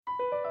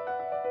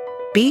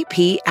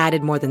BP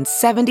added more than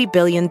 $70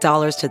 billion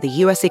to the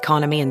U.S.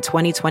 economy in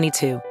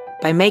 2022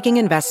 by making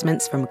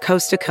investments from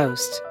coast to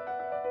coast.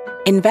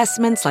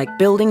 Investments like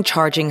building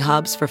charging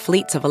hubs for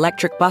fleets of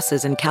electric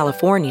buses in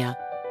California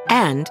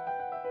and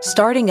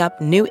starting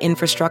up new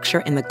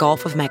infrastructure in the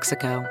Gulf of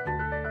Mexico.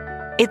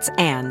 It's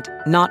and,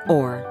 not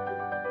or.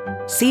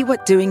 See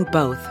what doing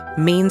both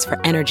means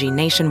for energy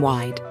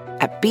nationwide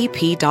at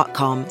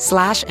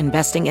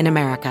bp.com/investing in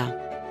America.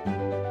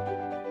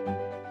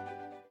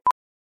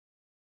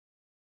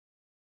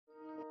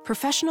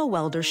 Professional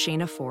welder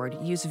Shayna Ford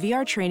used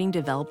VR training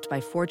developed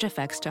by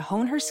ForgeFX to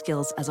hone her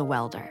skills as a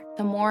welder.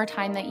 The more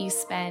time that you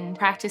spend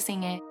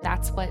practicing it,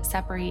 that's what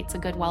separates a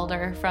good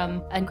welder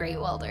from a great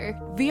welder.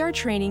 VR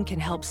training can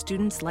help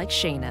students like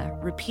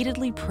Shayna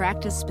repeatedly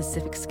practice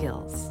specific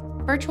skills.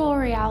 Virtual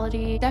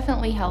reality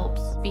definitely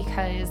helps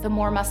because the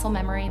more muscle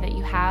memory that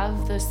you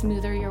have, the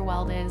smoother your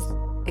weld is.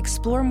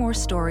 Explore more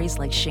stories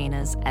like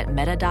Shayna's at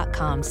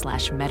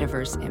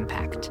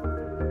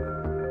meta.com/metaverseimpact.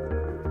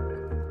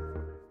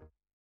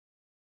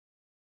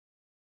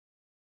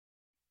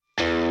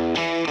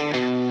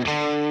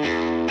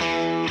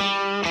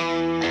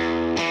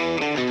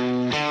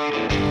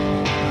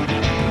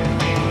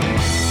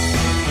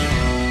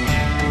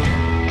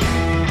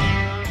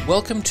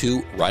 Welcome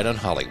to Right on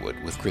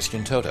Hollywood with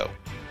Christian Toto,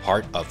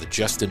 part of the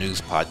Just the News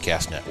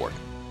podcast network.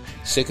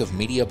 Sick of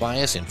media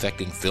bias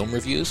infecting film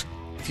reviews?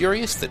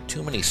 Furious that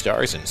too many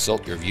stars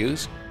insult your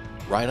views?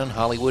 Right on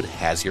Hollywood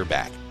has your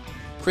back.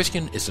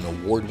 Christian is an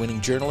award-winning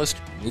journalist,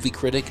 movie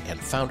critic, and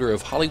founder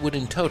of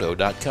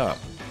HollywoodInToto.com,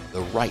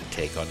 the right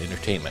take on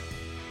entertainment.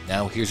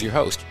 Now here's your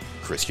host,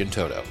 Christian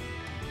Toto.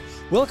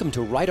 Welcome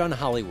to Right on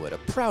Hollywood, a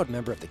proud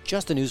member of the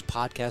Just the News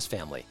podcast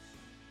family.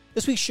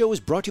 This week's show is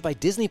brought to you by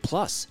Disney+,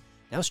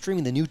 now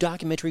streaming the new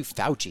documentary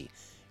Fauci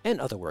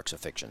and other works of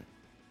fiction.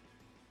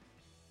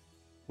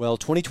 Well,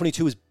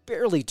 2022 is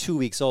barely 2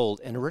 weeks old,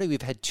 and already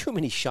we've had too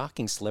many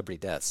shocking celebrity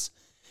deaths.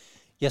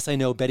 Yes, I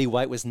know Betty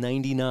White was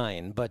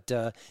 99, but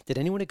did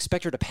anyone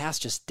expect her to pass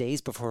just days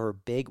before her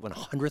big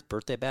 100th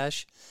birthday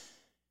bash?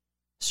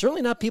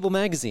 Certainly not People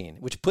magazine,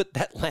 which put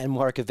that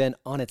landmark event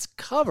on its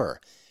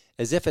cover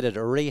as if it had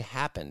already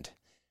happened.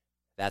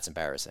 That's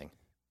embarrassing.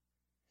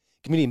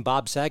 Comedian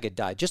Bob Saget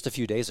died just a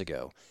few days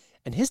ago,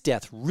 and his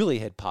death really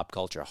hit pop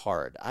culture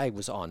hard. I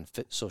was on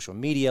social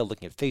media,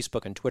 looking at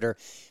Facebook and Twitter.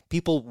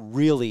 People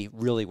really,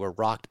 really were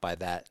rocked by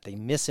that. They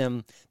miss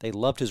him. They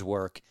loved his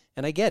work,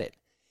 and I get it.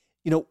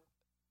 You know,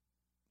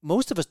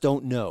 most of us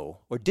don't know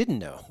or didn't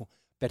know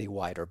Betty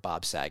White or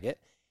Bob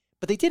Saget,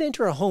 but they did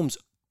enter our homes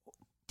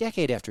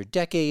decade after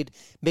decade,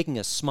 making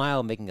us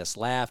smile, making us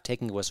laugh,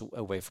 taking us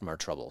away from our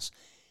troubles.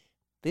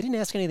 They didn't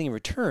ask anything in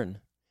return.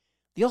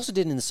 They also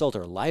didn't insult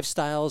our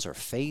lifestyles or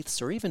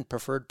faiths or even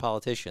preferred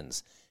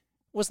politicians.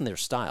 It wasn't their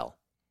style.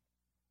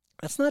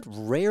 That's not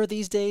rare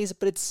these days,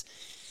 but it's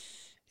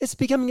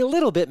becoming a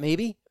little bit,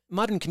 maybe.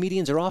 Modern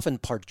comedians are often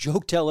part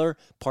joke teller,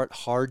 part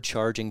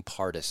hard-charging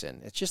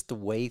partisan. It's just the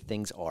way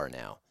things are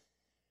now.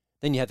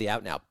 Then you have the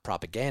out-and-out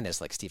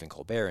propagandists like Stephen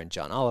Colbert and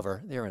John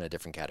Oliver. They're in a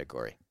different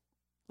category.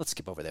 Let's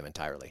skip over them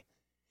entirely.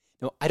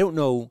 Now, I don't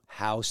know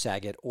how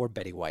Saget or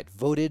Betty White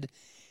voted.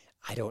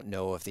 I don't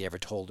know if they ever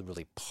told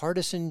really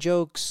partisan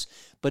jokes,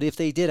 but if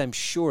they did, I'm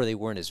sure they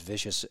weren't as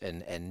vicious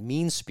and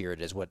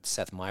mean-spirited as what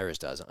Seth Meyers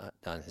does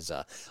on his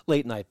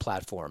late-night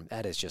platform.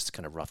 That is just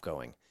kind of rough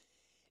going.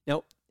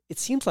 Now, it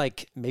seems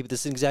like maybe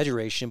this is an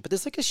exaggeration, but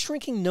there's like a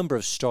shrinking number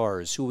of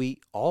stars who we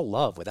all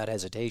love without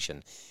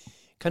hesitation.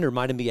 Kind of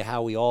reminded me of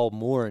how we all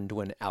mourned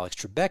when Alex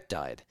Trebek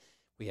died.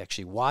 We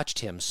actually watched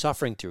him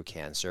suffering through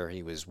cancer.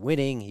 He was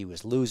winning, he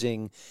was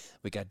losing.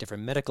 We got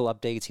different medical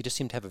updates. He just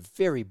seemed to have a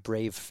very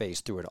brave face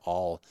through it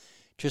all,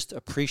 just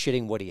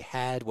appreciating what he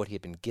had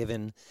been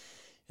given.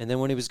 And then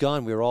when he was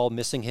gone, we were all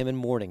missing him and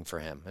mourning for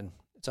him. And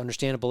it's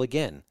understandable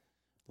again.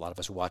 A lot of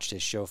us watched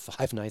his show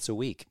 5 nights a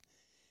week.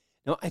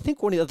 Now, I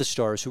think one of the other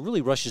stars who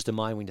really rushes to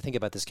mind when you think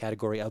about this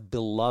category of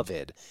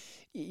beloved,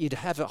 you'd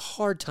have a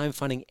hard time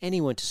finding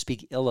anyone to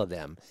speak ill of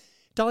them.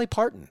 Dolly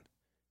Parton.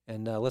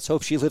 And let's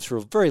hope she lives for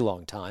a very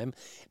long time.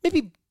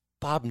 Maybe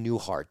Bob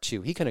Newhart,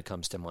 too. He kind of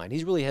comes to mind.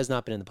 He really has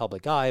not been in the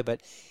public eye,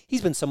 but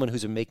he's been someone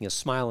who's been making us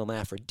smile and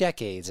laugh for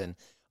decades and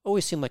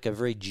always seemed like a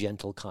very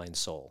gentle, kind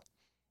soul.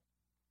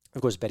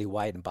 Of course, Betty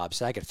White and Bob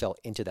Saget fell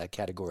into that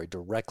category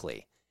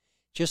directly.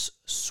 Just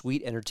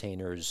sweet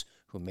entertainers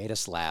who made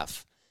us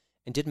laugh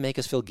and didn't make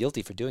us feel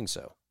guilty for doing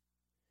so.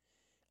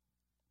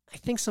 I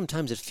think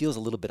sometimes it feels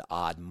a little bit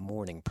odd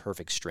mourning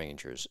perfect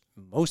strangers.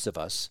 Most of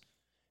us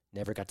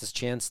never got this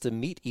chance to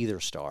meet either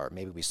star.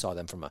 Maybe we saw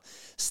them from a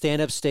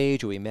stand-up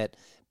stage, or we met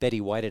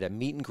Betty White at a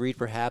meet and greet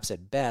perhaps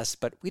at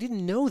best, but we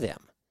didn't know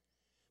them.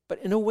 But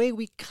in a way,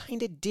 we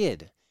kind of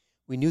did.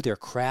 We knew their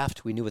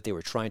craft. We knew what they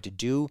were trying to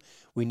do.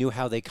 We knew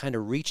how they kind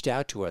of reached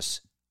out to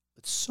us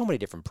with so many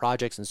different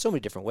projects in so many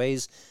different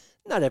ways.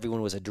 Not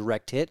everyone was a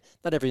direct hit.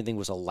 Not everything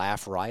was a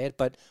laugh riot,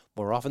 but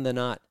more often than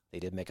not, they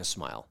did make us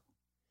smile.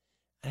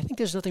 And I think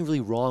there's nothing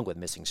really wrong with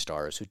missing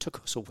stars who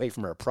took us away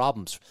from our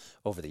problems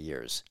over the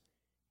years.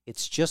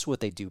 It's just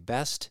what they do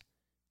best,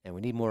 and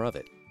we need more of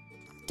it.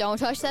 Don't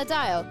touch that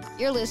dial.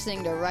 You're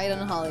listening to Right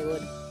on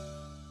Hollywood.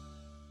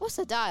 What's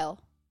a dial?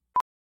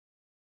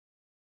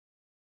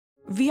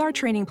 VR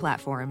training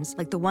platforms,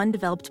 like the one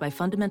developed by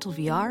Fundamental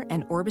VR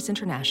and Orbis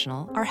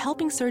International, are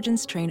helping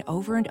surgeons train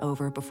over and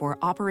over before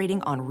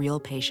operating on real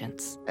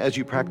patients. As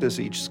you practice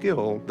each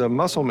skill, the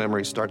muscle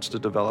memory starts to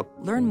develop.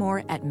 Learn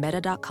more at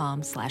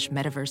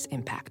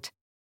meta.com/metaverseimpact.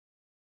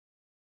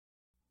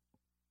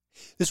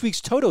 This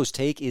week's Toto's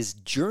Take is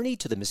Journey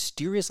to the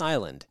Mysterious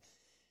Island.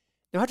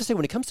 Now, I have to say,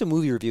 when it comes to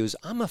movie reviews,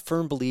 I'm a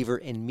firm believer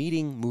in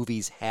meeting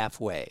movies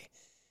halfway.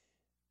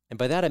 And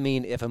by that I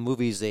mean, if a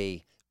movie's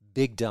a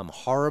big, dumb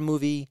horror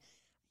movie,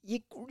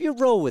 you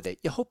roll with it.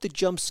 You hope the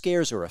jump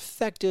scares are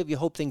effective. You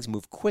hope things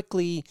move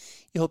quickly.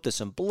 You hope there's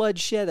some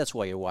bloodshed. That's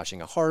why you're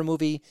watching a horror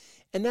movie.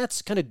 And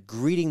that's kind of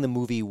greeting the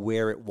movie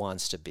where it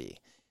wants to be.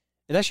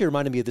 It actually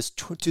reminded me of this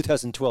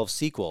 2012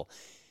 sequel.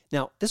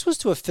 Now, this was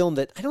to a film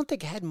that I don't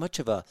think had much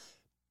of a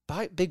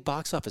big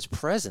box office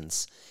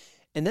presence.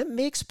 And that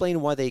may explain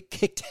why they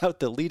kicked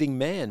out the leading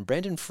man.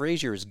 Brendan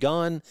Fraser is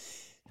gone.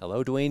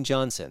 Hello, Dwayne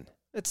Johnson.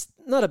 It's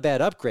not a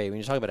bad upgrade when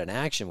you're talking about an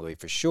action movie,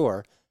 for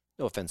sure.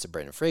 No offense to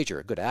Brendan Fraser,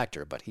 a good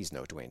actor, but he's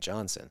no Dwayne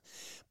Johnson.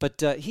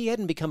 But he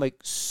hadn't become a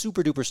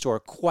super-duper star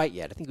quite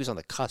yet. I think he was on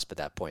the cusp at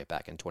that point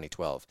back in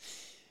 2012.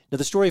 Now,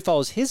 the story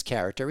follows his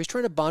character. He's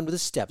trying to bond with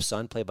his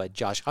stepson, played by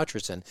Josh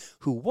Hutcherson,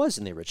 who was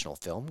in the original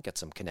film. Get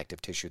some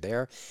connective tissue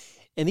there.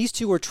 And these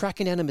two are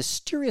tracking down a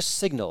mysterious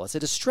signal. It's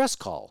a distress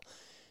call.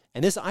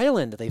 And this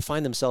island that they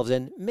find themselves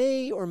in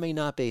may or may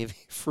not be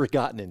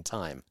forgotten in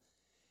time.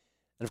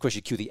 And of course,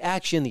 you cue the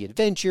action, the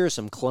adventure,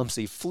 some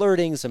clumsy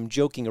flirting, some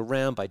joking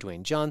around by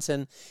Dwayne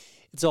Johnson.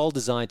 It's all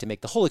designed to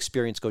make the whole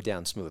experience go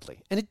down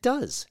smoothly. And it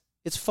does.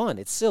 It's fun.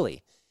 It's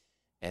silly.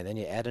 And then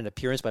you add an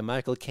appearance by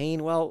Michael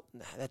Caine. Well,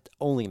 that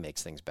only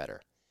makes things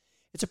better.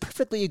 It's a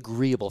perfectly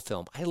agreeable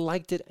film. I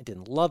liked it. I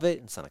didn't love it.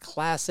 It's not a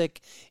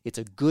classic. It's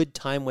a good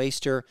time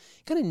waster.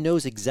 It kind of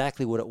knows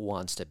exactly what it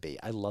wants to be.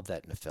 I love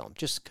that in a film.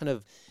 Just kind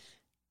of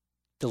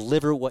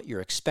deliver what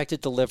you're expected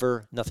to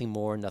deliver. Nothing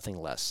more, nothing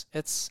less.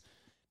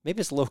 Maybe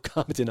it's a low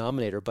common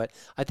denominator, but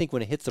I think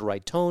when it hits the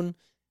right tone,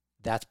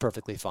 that's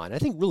perfectly fine. I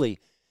think really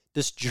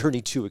this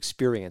Journey 2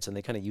 experience, and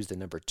they kind of use the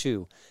number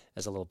 2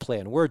 as a little play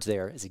on words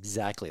there, is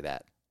exactly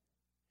that.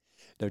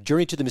 Now,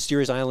 Journey to the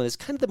Mysterious Island is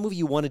kind of the movie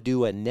you want to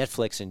do at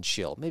Netflix and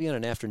chill. Maybe on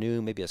an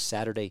afternoon, maybe a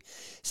Saturday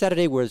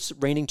where it's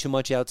raining too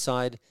much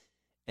outside.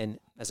 And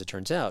as it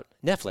turns out,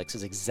 Netflix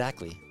is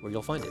exactly where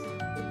you'll find it.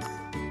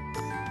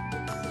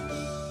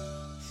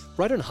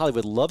 Right on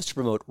Hollywood loves to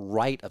promote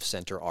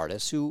right-of-center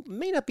artists who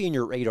may not be on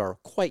your radar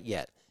quite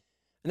yet.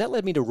 And that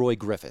led me to Roy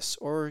Griffiths,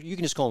 or you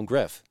can just call him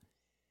Griff.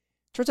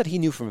 Turns out he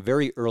knew from a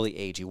very early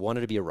age he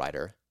wanted to be a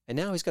writer, and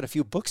now he's got a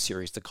few book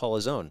series to call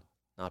his own.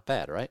 Not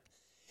bad, right?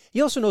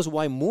 He also knows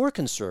why more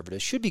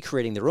conservatives should be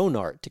creating their own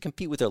art to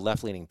compete with their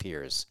left-leaning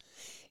peers.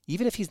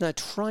 Even if he's not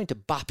trying to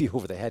bop you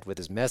over the head with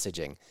his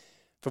messaging,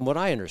 from what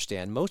I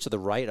understand, most of the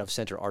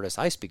right-of-center artists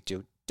I speak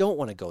to don't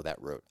want to go that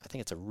route. I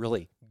think it's a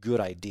really good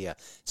idea.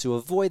 To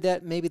avoid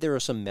that, maybe there are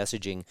some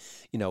messaging,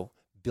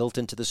 built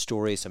into the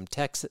story, some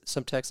text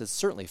is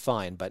certainly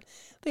fine, but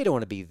they don't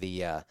want to be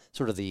the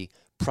sort of the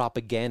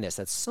propagandists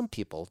that some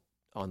people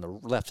on the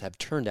left have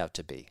turned out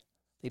to be.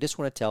 They just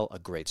want to tell a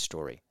great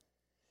story.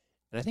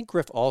 And I think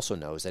Griff also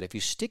knows that if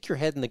you stick your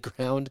head in the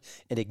ground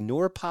and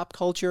ignore pop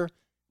culture,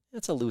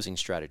 that's a losing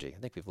strategy.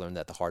 I think we've learned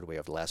that the hard way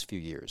over the last few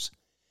years.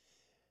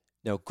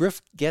 Now,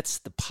 Griff gets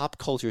the pop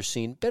culture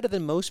scene better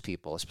than most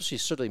people, especially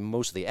certainly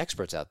most of the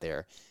experts out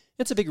there.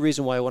 It's a big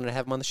reason why I wanted to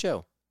have him on the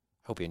show.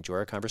 Hope you enjoy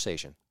our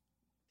conversation.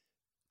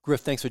 Griff,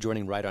 thanks for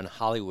joining Right on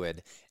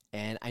Hollywood.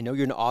 And I know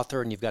you're an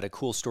author and you've got a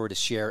cool story to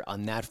share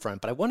on that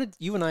front, but I wanted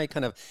you and I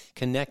kind of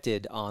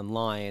connected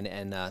online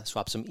and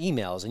swapped some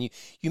emails. And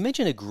you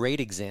mentioned a great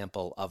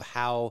example of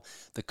how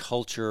the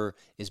culture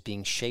is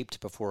being shaped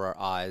before our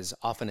eyes.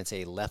 Often it's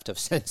a left of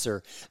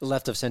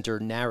center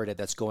narrative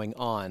that's going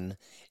on.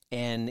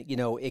 And,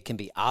 it can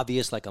be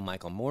obvious like a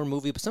Michael Moore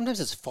movie, but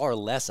sometimes it's far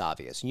less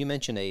obvious. And you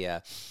mentioned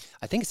I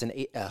think it's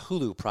a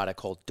Hulu product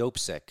called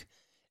Dopesick.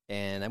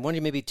 And I wanted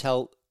you to maybe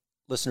tell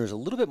listeners a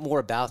little bit more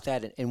about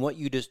that and what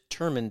you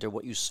determined or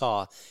what you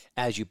saw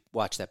as you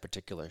watched that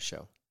particular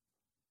show.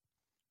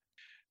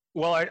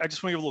 Well, I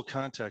just want to give a little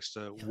context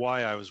to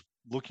why I was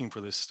looking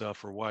for this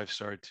stuff or why I've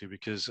started to,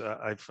 because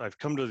I've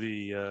come to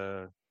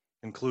the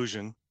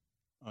conclusion,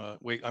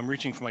 I'm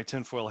reaching for my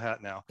tinfoil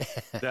hat now,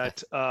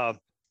 that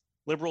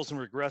liberals and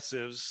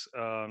regressives,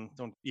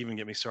 don't even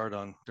get me started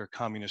on their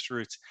communist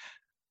roots.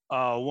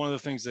 One of the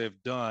things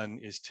they've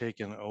done is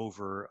taken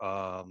over.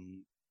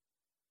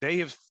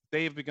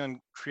 They have begun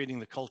creating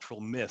the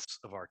cultural myths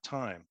of our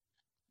time.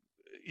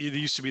 It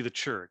used to be the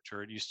church,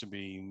 or it used to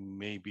be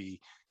maybe,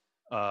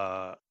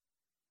 there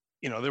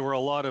were a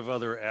lot of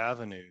other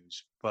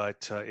avenues,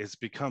 but it's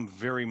become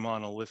very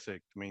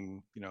monolithic. I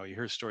mean, you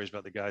hear stories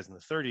about the guys in the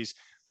 30s.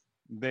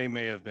 They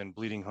may have been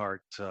bleeding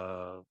heart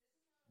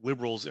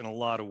liberals in a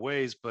lot of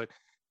ways, but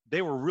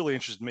they were really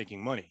interested in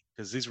making money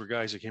because these were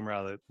guys who came right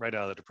out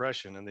of the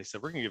Depression, and they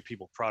said, we're going to give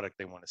people product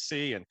they want to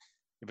see. And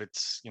if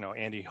it's,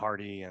 Andy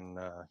Hardy and,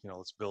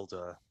 let's build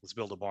a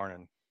barn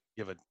and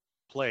give it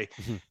play.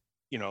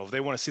 If they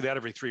want to see that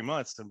every 3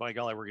 months, then by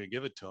golly, we're going to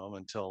give it to them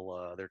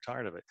until they're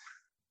tired of it.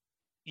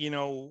 We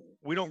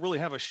don't really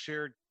have a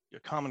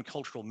common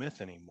cultural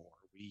myth anymore.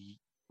 We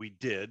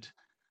did,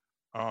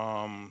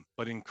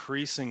 but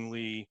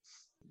increasingly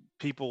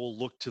people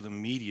look to the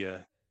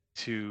media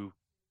to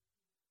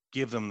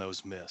give them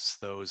those myths,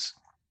 those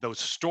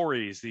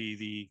stories.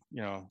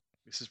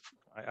 This is,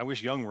 I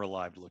wish Young were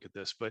alive to look at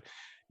this, but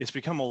it's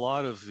become a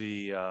lot of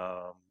the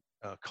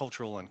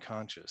cultural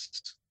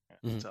unconscious.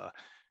 And,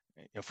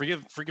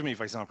 forgive me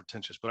if I sound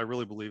pretentious, but I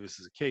really believe this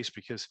is the case,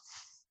 because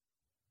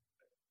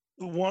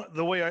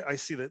the way I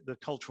see the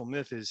cultural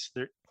myth is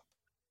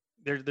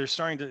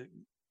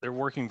they're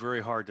working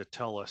very hard to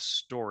tell a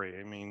story.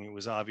 I mean, it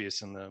was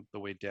obvious in the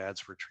way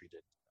dads were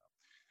treated.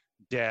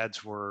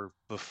 Dads were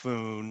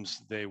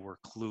buffoons. They were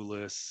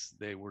clueless.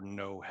 They were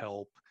no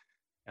help.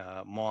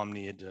 Mom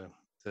needed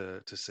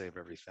to save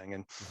everything.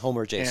 And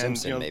Homer J.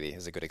 Simpson maybe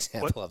is a good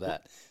example of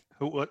that.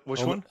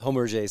 Which one?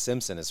 Homer J.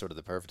 Simpson is sort of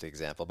the perfect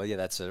example. But yeah,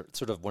 that's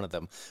sort of one of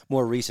the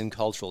more recent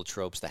cultural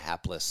tropes: the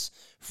hapless,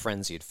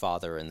 frenzied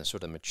father and the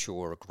sort of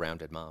mature,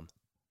 grounded mom.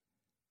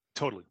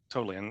 Totally.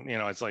 And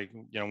it's like,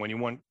 when you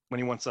want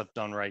stuff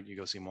done right, you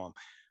go see mom.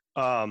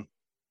 But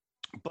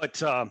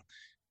the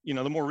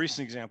more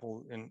recent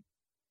example, and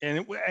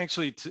it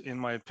actually, in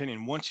my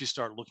opinion, once you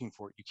start looking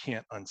for it, you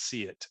can't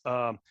unsee it.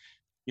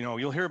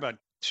 You'll hear about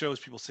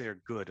shows people say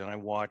are good, and I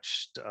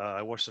watched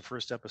the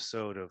first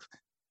episode of,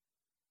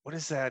 what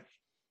is that?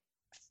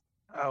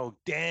 Oh,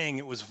 dang!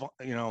 It was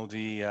I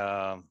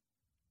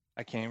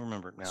can't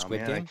remember it now.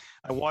 Squid Game?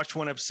 I watched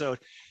one episode.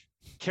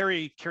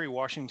 Kerry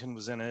Washington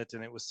was in it,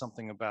 and it was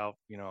something about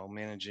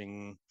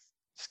managing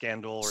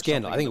Scandal.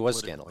 Scandal. I think it was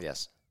Scandal.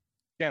 Yes.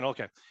 Scandal.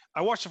 Okay.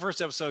 I watched the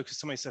first episode because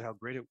somebody said how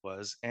great it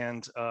was,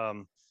 and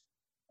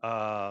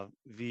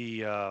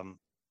the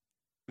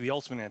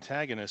ultimate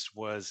antagonist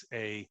was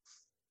a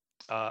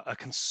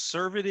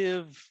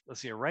conservative,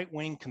 a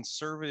right-wing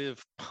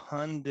conservative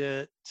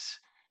pundit,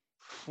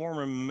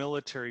 former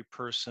military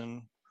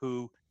person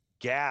who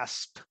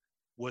gasped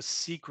was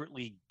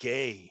secretly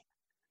gay,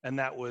 and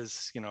that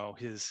was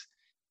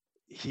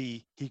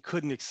he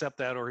couldn't accept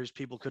that, or his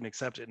people couldn't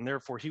accept it, and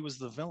therefore he was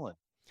the villain.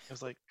 I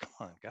was like, come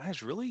on,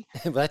 guys, really?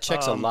 Well, that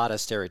checks a lot of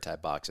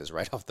stereotype boxes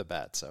right off the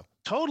bat. So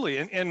totally,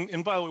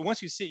 and by the way,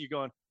 once you see it, you're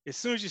going. As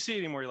soon as you see it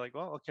anymore, you're like,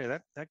 well, okay,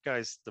 that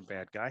guy's the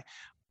bad guy.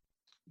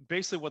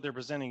 Basically, what they're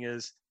presenting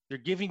is they're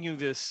giving you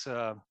this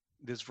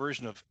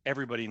version of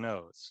everybody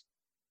knows.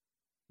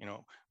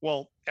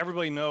 Well,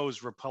 everybody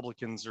knows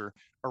Republicans are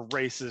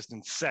racist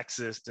and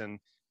sexist, and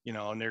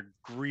and they're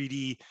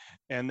greedy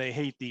and they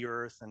hate the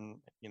earth, and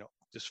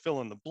just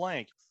fill in the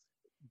blank.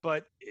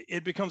 But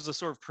it becomes a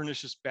sort of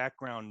pernicious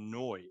background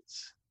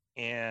noise.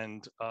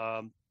 And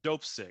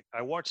Dopesick,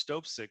 I watched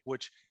Dopesick,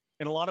 which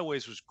in a lot of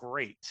ways was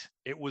great.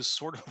 It was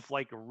sort of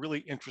like a really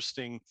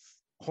interesting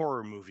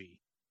horror movie.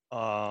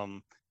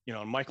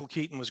 Michael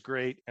Keaton was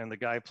great, and the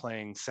guy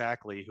playing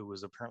Sackley, who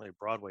was apparently a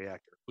Broadway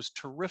actor, was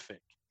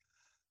terrific.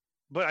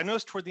 But I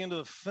noticed toward the end of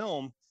the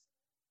film,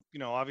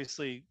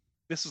 obviously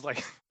this is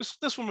like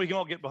this one we can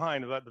all get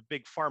behind, about the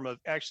big pharma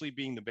actually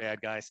being the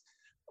bad guys,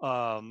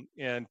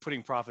 and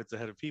putting profits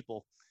ahead of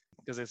people,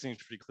 because it seems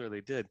pretty clear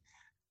they did.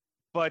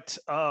 But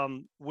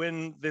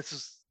when this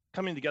is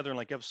coming together in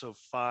like episode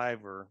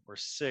 5 or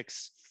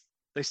 6,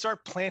 they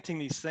start planting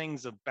these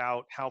things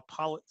about how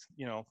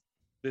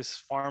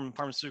this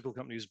pharmaceutical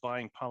company is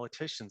buying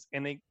politicians,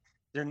 and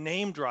they're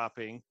name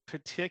dropping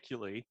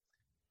particularly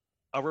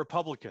a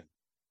Republican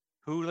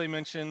who they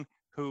mention,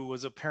 who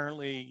was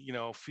apparently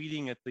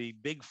feeding at the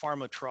big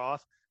pharma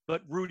trough,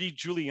 but Rudy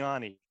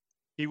Giuliani.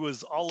 He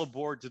was all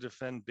aboard to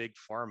defend big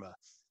pharma.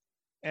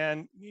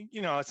 And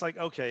it's like,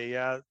 okay,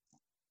 yeah,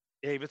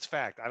 Abe, it's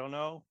fact. I don't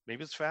know,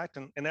 maybe it's fact,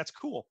 and that's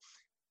cool.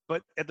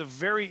 But at the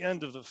very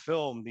end of the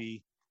film,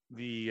 the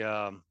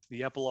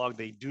epilogue,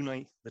 the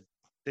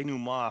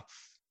denouement,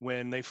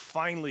 when they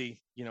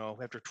finally,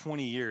 after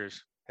 20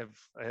 years,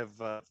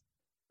 have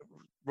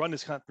run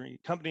this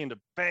company into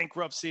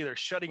bankruptcy. They're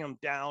shutting them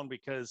down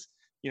because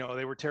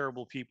they were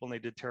terrible people and they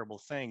did terrible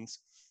things.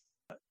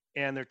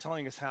 And they're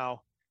telling us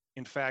how,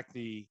 in fact,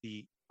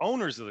 the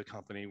owners of the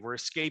company were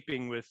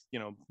escaping with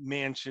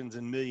mansions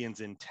and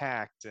millions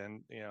intact,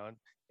 and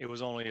it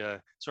was only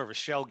a sort of a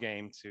shell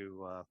game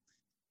to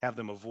have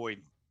them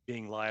avoid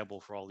being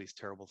liable for all these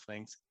terrible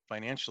things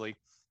financially.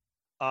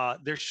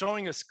 They're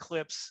showing us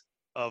clips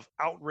of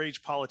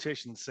outraged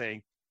politicians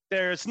saying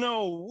there's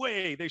no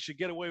way they should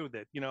get away with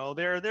it.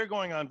 They're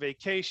going on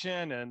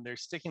vacation and they're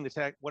sticking the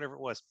tag, whatever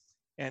it was.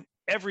 And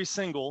every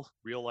single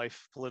real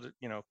life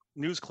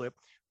news clip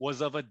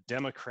was of a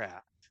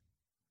Democrat.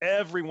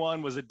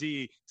 Everyone was a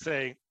D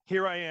saying,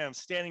 here I am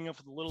standing up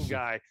for the little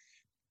guy,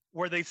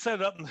 where they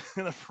set it up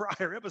in the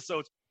prior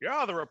episodes.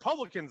 Yeah, the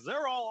Republicans,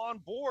 they're all on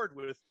board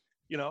with,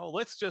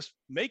 let's just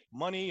make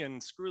money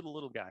and screw the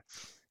little guy.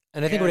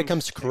 And I think when it And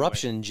comes to anyway,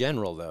 corruption in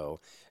general, though,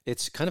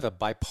 it's kind of a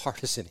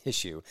bipartisan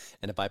issue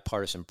and a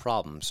bipartisan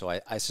problem. So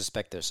I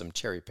suspect there's some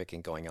cherry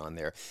picking going on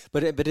there.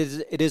 But it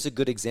is a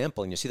good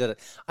example, and you see that.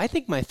 I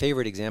think my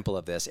favorite example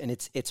of this, and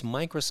it's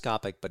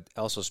microscopic, but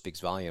also speaks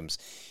volumes.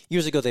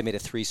 Years ago, they made a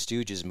Three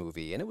Stooges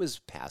movie, and it was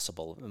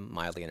passable,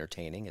 mildly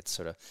entertaining. It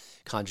sort of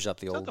conjures up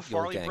the is that old the the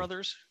old Farley gang.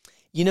 brothers?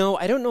 You know,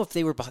 I don't know if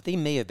they were. They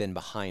may have been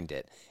behind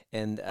it,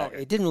 and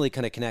Okay. it didn't really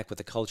kind of connect with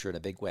the culture in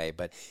a big way.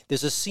 But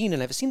there's a scene,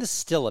 and I've seen the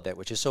still of it,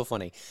 which is so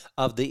funny,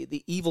 of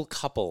the evil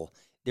couple.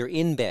 They're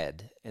in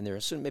bed, and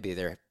maybe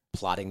they're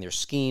plotting their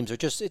schemes, or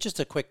it's just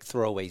a quick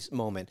throwaway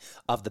moment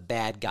of the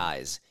bad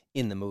guys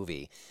in the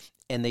movie,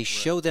 and they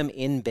show them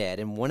in bed,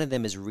 and one of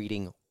them is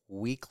reading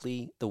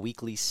the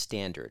Weekly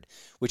Standard,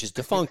 which is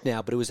defunct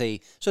now, but it was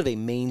a sort of a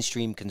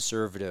mainstream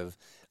conservative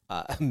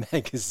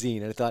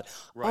magazine, and I thought,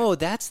 oh,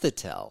 that's the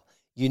tell.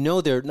 You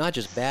know, they're not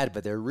just bad,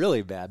 but they're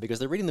really bad because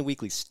they're reading the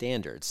Weekly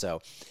Standard.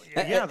 So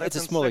Yeah, it's a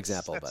small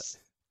example, but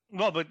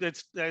well, but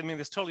it's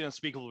totally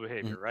unspeakable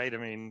behavior, right? I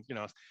mean,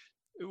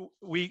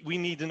 we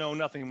need to know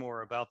nothing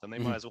more about them. They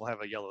might as well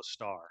have a yellow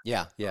star,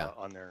 yeah.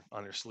 on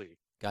their sleeve.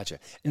 Gotcha.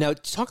 Now,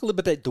 talk a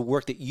little bit about the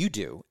work that you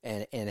do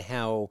and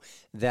how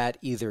that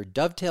either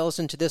dovetails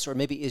into this or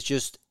maybe is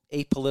just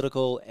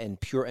apolitical and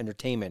pure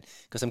entertainment.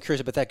 Because I'm curious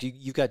about that.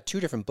 You've got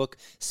 2 different book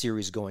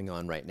series going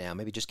on right now.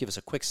 Maybe just give us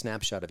a quick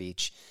snapshot of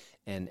each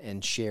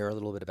and share a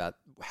little bit about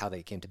how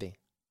they came to be.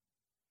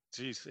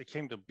 Geez, it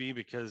came to be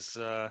because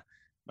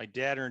my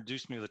dad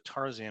introduced me to the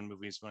Tarzan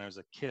movies when I was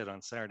a kid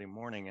on Saturday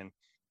morning, and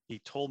he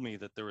told me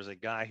that there was a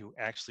guy who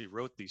actually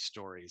wrote these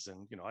stories.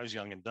 And I was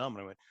young and dumb,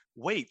 and I went,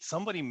 "Wait,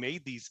 somebody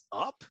made these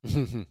up?"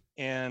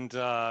 And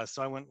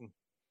so I went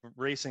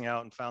racing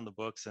out and found the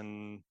books.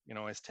 And I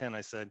was 10.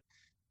 I said,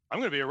 "I'm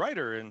going to be a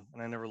writer," and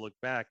I never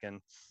looked back.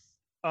 And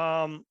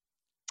um,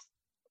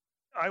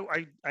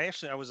 I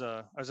actually I was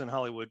in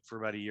Hollywood for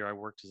about a year.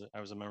 I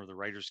was a member of the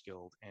Writers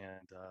Guild,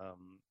 and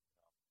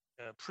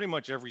pretty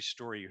much every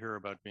story you hear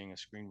about being a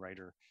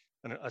screenwriter,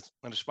 an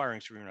aspiring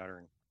screenwriter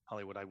in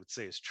Hollywood, I would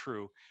say is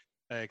true.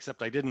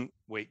 Except I didn't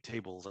wait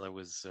tables. I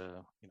was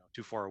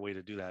too far away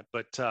to do that.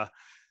 But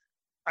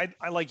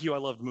I like you. I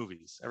loved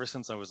movies ever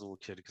since I was a little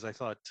kid because I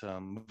thought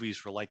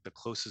movies were like the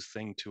closest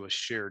thing to a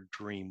shared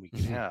dream we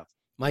could have.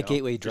 My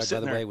gateway drug, by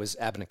sitting the there- way, was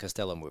Abbott and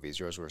Costello movies.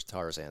 Yours was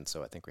Tarzan,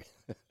 so I think we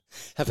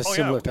have a Oh, yeah,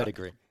 similar yeah.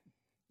 pedigree.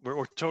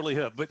 We're totally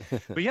hip. But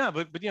yeah,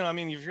 but I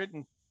mean, you've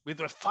written with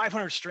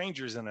 500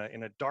 strangers in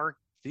a dark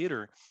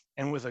theater,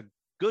 and with a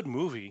good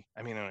movie,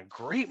 I mean, a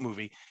great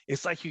movie,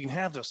 it's like you can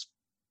have this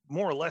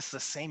more or less the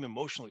same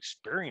emotional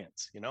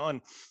experience,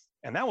 and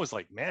that was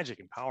like magic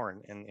and power.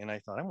 And I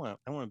thought I want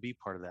to be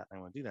part of that. I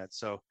want to do that.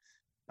 So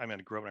I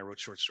grew up and I wrote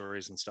short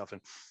stories and stuff.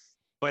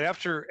 But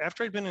after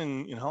I'd been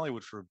in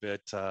Hollywood for a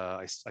bit,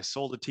 I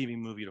sold a TV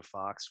movie to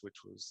Fox,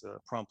 which was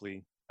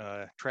promptly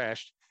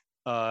trashed.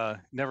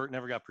 Never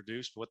got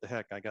produced. But what the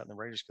heck? I got in the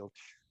Writers Guild.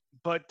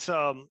 But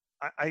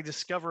I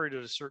discovered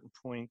at a certain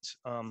point,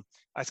 I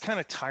was kind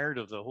of tired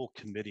of the whole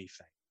committee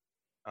thing.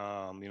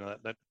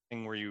 That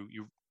thing where you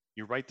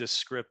write this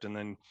script and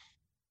then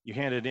you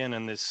hand it in,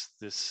 and this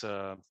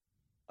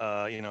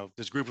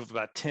group of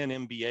about 10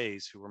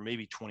 MBAs who were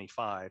maybe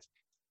 25,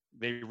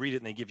 they read it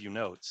and they give you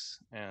notes.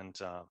 And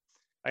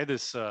I had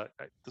this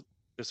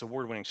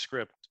award-winning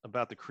script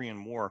about the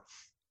Korean War,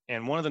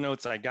 and one of the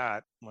notes I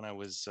got when I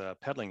was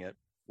peddling it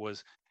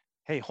was,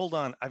 "Hey, hold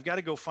on, I've got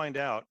to go find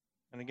out."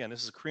 And again, this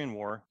is the Korean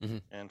War,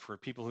 and for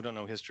people who don't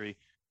know history,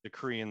 the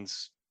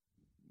Koreans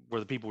were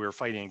the people we were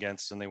fighting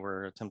against, and they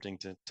were attempting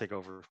to take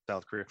over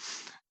South Korea.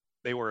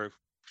 They were,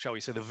 shall we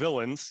say, the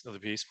villains of the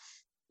piece.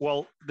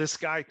 Well, this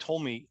guy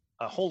told me,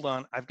 "Hold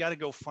on, I've got to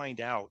go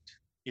find out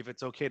if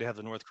it's okay to have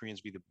the North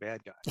Koreans be the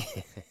bad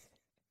guy."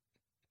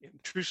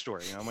 True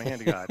story, my hand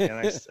to God. And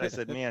I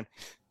said, "Man,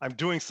 I'm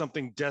doing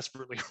something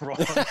desperately wrong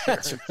here."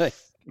 That's right.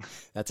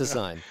 That's a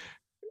sign.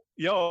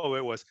 Yo,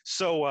 it was.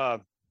 So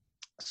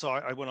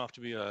I went off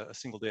to be a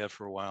single dad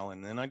for a while,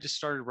 and then I just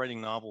started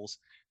writing novels,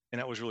 and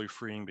that was really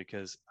freeing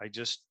because I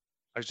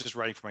was just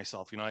writing for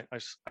myself. I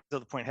was to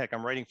the point, heck,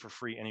 I'm writing for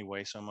free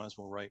anyway, so I might as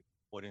well write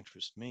what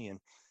interests me.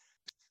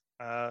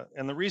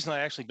 And the reason I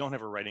actually don't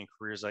have a writing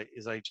career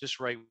is I just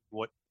write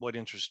what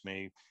interests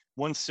me.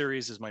 One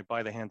series is my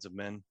By the Hands of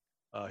Men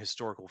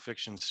historical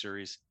fiction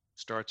series.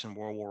 Starts in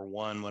World War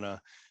I when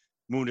a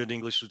wounded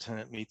English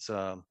lieutenant meets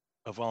a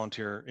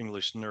volunteer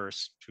English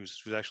nurse who's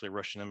actually a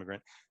Russian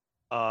immigrant,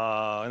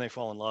 and they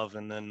fall in love.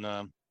 And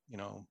then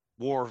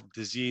war,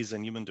 disease,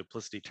 and human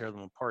duplicity tear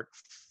them apart.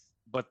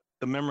 But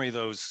the memory of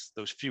those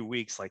few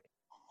weeks like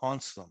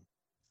haunts them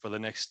for the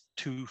next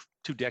two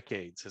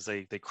decades as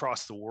they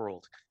cross the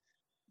world.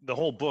 The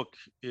whole book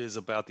is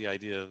about the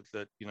idea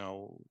that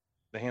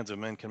the hands of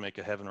men can make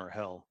a heaven or a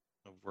hell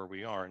of where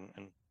we are,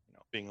 and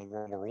being in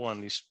World War I,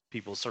 these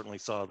people certainly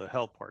saw the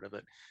hell part of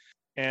it.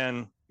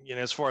 And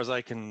as far as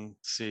I can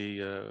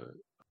see,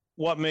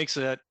 what makes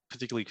that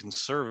particularly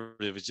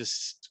conservative is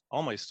just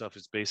all my stuff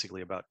is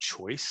basically about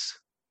choice.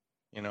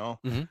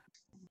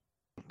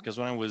 Because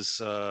when I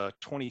was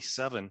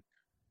 27,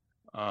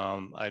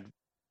 I'd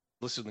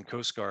listed in the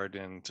Coast Guard,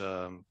 and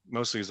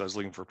mostly because I was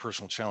looking for a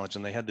personal challenge.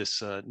 And they had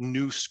this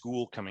new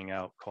school coming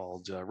out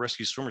called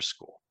Rescue Swimmer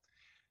School.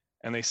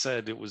 And they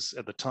said it was,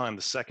 at the time,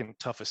 the second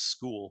toughest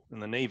school in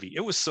the Navy.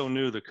 It was so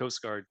new, the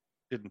Coast Guard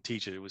didn't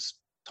teach it. It was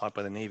taught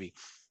by the Navy.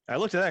 I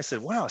looked at that, I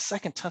said, wow,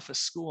 second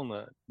toughest school in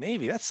the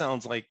Navy. That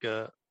sounds like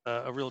a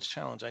real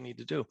challenge I need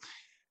to do.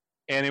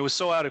 And it was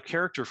so out of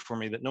character for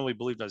me that nobody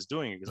believed I was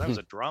doing it, because I was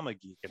a drama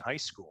geek in high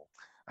school.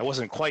 I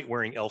wasn't quite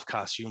wearing elf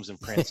costumes and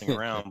prancing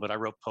around, but I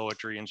wrote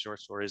poetry and short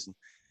stories,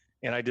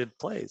 and I did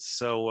plays.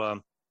 So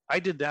I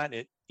did that,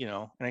 and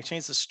I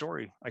changed the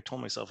story I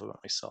told myself about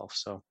myself.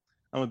 So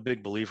I'm a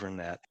big believer in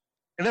that.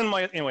 And then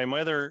my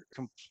other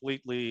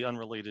completely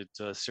unrelated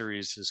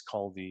series is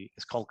called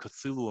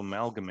Cthulhu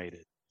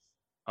Amalgamated.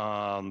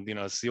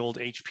 It's the old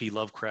H.P.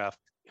 Lovecraft.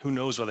 Who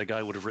knows what the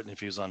guy would have written if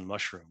he was on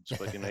mushrooms?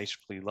 But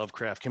H.P.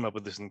 Lovecraft came up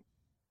with this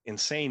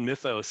insane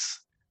mythos,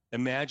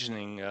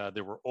 imagining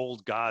there were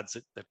old gods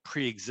that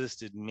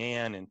pre-existed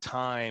man and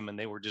time, and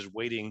they were just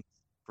waiting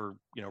for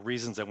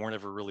reasons that weren't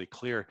ever really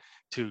clear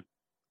to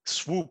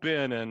swoop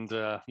in and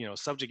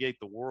subjugate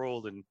the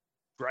world and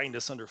grind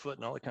us underfoot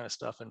and all that kind of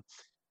stuff. And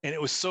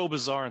it was so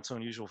bizarre and so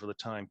unusual for the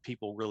time.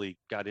 People really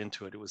got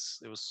into it. It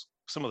was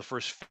some of the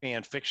first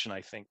fan fiction,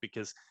 I think,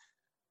 because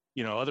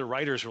other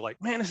writers were like,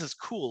 man, this is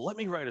cool, let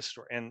me write a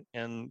story. And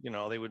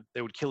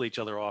they would kill each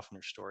other off in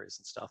their stories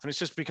and stuff. And it's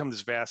just become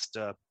this vast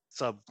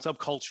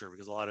subculture,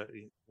 because a lot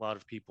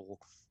of people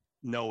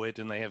know it,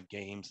 and they have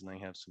games and they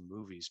have some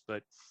movies.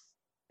 But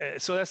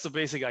so that's the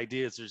basic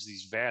idea, is there's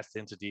these vast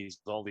entities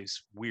with all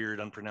these weird,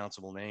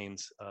 unpronounceable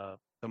names,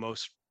 the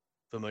most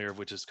familiar of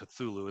which is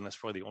Cthulhu, and that's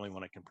probably the only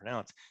one I can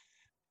pronounce,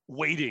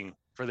 waiting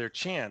for their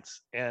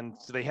chance. And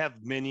they have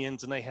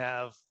minions, and they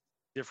have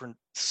different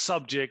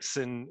subjects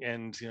and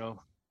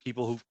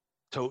people who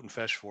tote and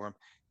fetch for them.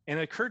 And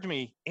it occurred to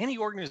me, any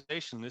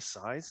organization this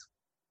size,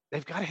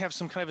 they've got to have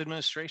some kind of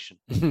administration.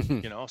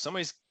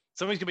 Somebody's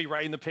gonna be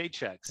writing the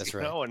paychecks. That's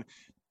right. And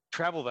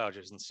travel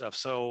vouchers and stuff.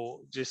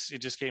 So it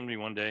just came to me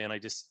one day, and I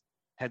just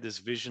had this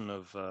vision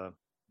of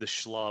the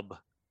schlub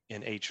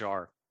in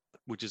HR,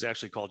 which is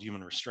actually called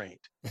human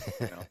restraint.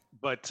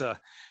 But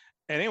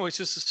anyway, it's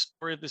just a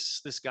story of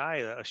this guy,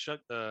 a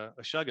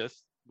Shuggoth,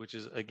 which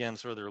is, again,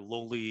 sort of their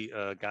lowly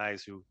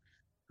guys who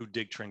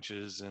dig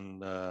trenches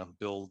and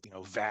build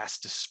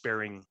vast,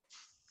 despairing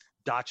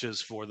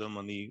dachas for them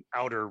on the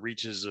outer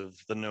reaches of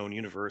the known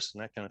universe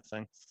and that kind of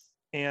thing.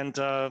 And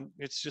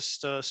it's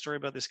just a story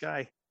about this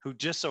guy who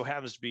just so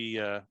happens to be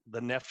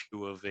the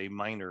nephew of a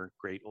minor,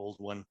 great old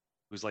one,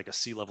 who's like a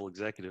C-level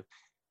executive.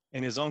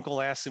 And his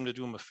uncle asked him to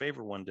do him a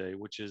favor one day,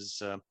 which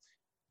is,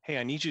 hey,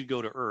 I need you to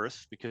go to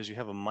Earth because you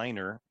have a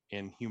minor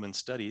in human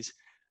studies,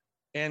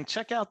 and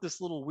check out this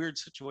little weird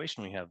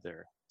situation we have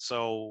there.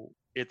 So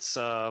it's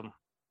a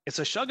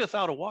Shuggoth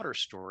out of water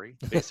story,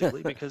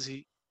 basically, because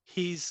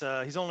he's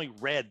only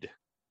read,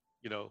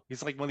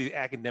 he's like one of these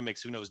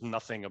academics who knows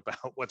nothing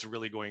about what's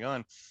really going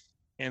on.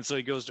 And so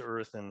he goes to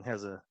Earth and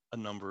has a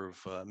number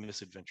of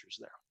misadventures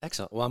there.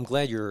 Excellent. Well, I'm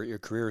glad your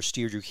career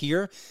steered you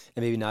here,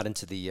 and maybe not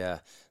into the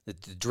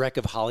dreck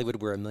of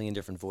Hollywood, where a million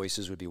different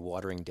voices would be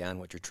watering down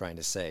what you're trying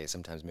to say.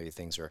 Sometimes maybe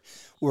things are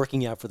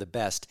working out for the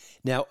best.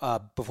 Now,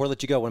 before I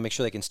let you go, I want to make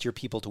sure they can steer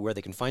people to where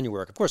they can find your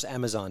work. Of course,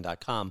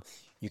 Amazon.com.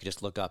 You can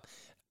just look up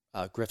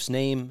Griff's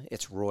name.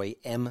 It's Roy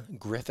M.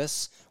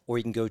 Griffiths, or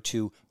you can go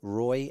to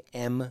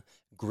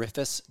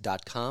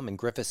roymgriffiths.com, and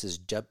Griffiths is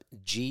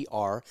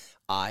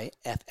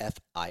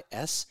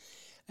Griffis.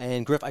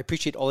 And Griff, I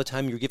appreciate all the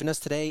time you're giving us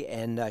today,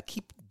 and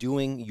keep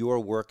doing your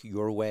work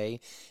your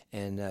way,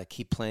 and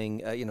keep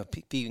playing,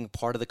 being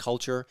part of the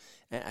culture.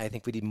 And I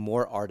think we need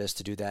more artists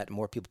to do that,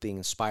 more people being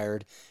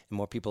inspired, and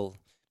more people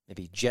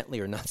maybe gently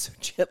or not so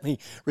gently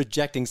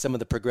rejecting some of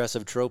the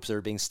progressive tropes that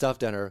are being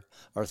stuffed down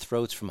our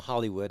throats from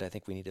Hollywood. I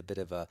think we need a bit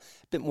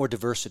more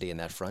diversity in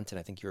that front, and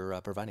I think you're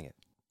providing it.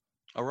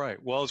 All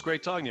right. Well, it's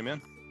great talking to you,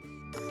 man.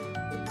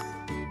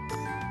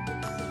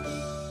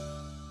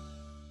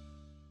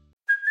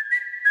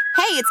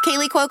 Hey, it's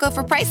Kaylee Cuoco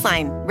for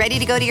Priceline. Ready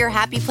to go to your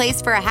happy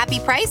place for a happy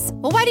price?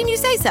 Well, why didn't you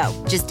say so?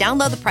 Just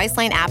download the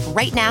Priceline app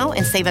right now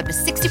and save up to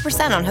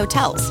 60% on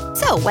hotels.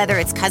 So whether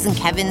it's Cousin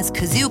Kevin's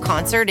Kazoo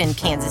Concert in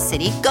Kansas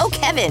City, go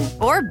Kevin,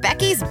 or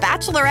Becky's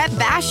Bachelorette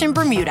Bash in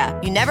Bermuda,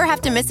 you never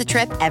have to miss a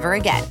trip ever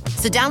again.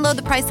 So download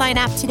the Priceline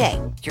app today.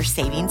 Your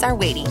savings are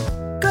waiting.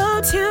 Go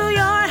to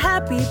your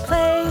happy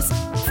place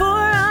for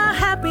a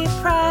happy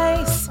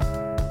price.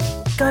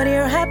 Go to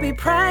your happy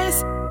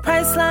price,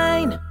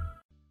 Priceline.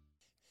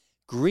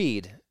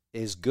 Greed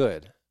is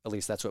good. At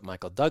least that's what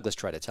Michael Douglas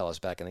tried to tell us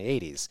back in the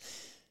 80s.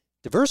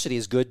 Diversity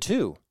is good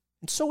too,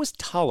 and so is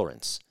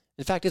tolerance.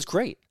 In fact, it's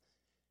great.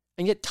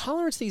 And yet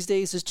tolerance these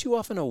days is too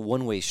often a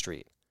one-way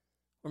street.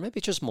 Or maybe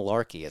it's just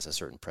malarkey, as a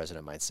certain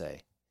president might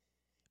say.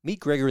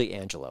 Meet Gregory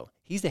Angelo.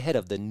 He's the head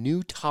of the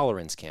New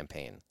Tolerance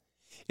Campaign.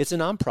 It's a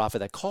nonprofit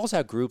that calls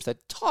out groups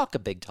that talk a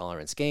big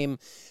tolerance game,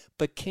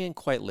 but can't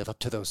quite live up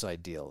to those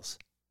ideals.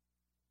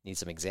 Need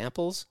some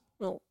examples?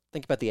 Well,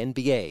 think about the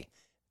NBA.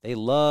 They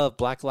love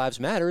Black Lives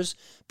Matters,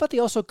 but they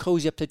also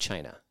cozy up to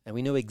China. And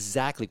we know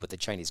exactly what the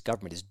Chinese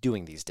government is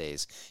doing these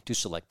days to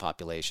select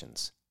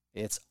populations.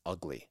 It's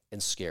ugly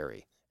and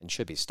scary and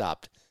should be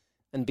stopped.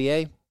 And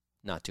BA,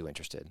 not too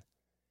interested.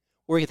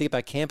 Or you can think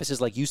about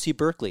campuses like UC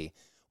Berkeley,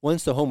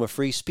 once the home of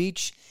free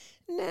speech.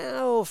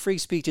 Now, free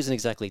speech isn't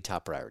exactly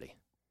top priority.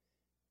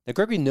 Now,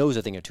 Gregory knows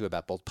a thing or two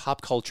about both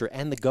pop culture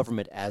and the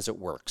government as it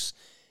works.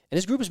 And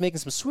his group is making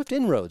some swift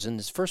inroads in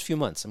his first few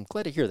months. I'm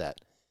glad to hear that.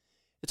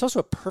 It's also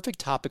a perfect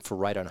topic for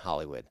Right on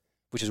Hollywood,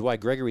 which is why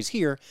Gregory's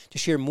here to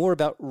share more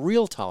about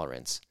real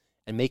tolerance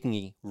and making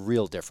a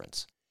real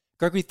difference.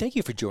 Gregory, thank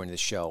you for joining the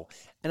show.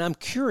 And I'm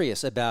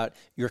curious about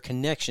your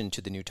connection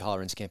to the New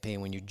Tolerance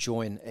campaign when you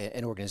join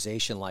an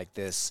organization like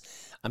this.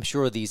 I'm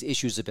sure these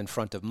issues have been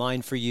front of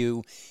mind for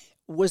you.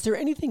 Was there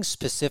anything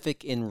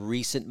specific in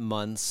recent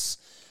months,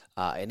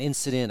 an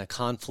incident, a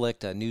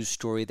conflict, a news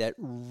story that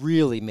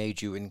really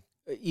made you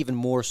even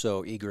more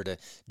so eager to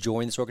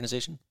join this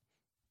organization?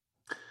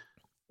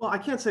 Well, I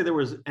can't say there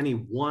was any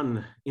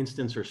one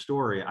instance or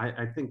story.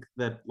 I think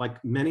that,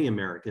 like many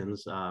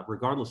Americans,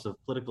 regardless of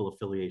political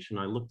affiliation,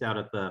 I looked out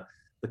at the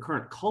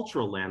current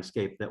cultural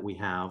landscape that we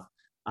have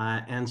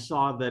and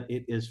saw that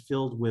it is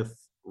filled with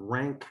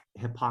rank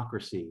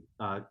hypocrisy.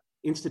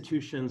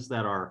 Institutions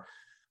that are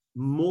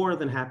more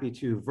than happy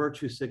to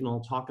virtue signal,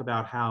 talk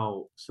about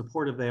how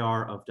supportive they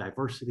are of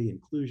diversity,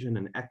 inclusion,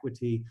 and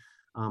equity.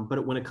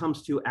 But when it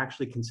comes to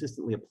actually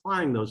consistently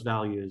applying those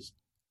values,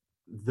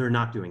 they're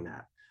not doing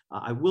that.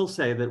 I will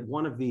say that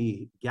one of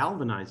the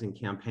galvanizing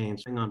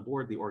campaigns on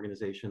board the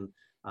organization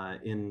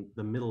in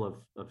the middle of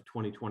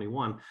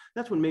 2021,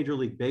 that's when Major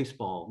League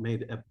Baseball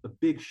made a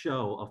big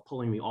show of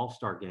pulling the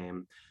All-Star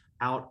game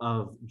out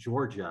of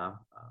Georgia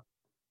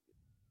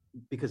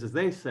because, as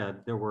they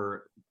said, there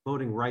were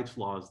voting rights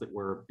laws that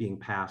were being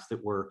passed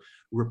that were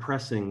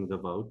repressing the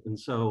vote. And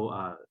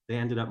so they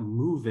ended up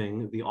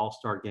moving the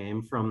All-Star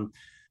game from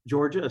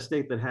Georgia, a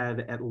state that had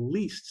at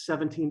least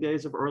 17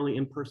 days of early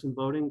in-person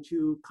voting,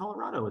 to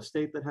Colorado, a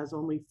state that has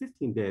only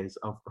 15 days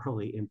of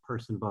early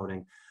in-person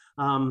voting.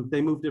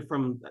 They moved it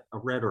from a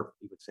red, or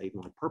you would say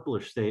even like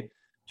purplish state,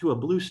 to a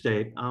blue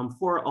state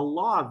for a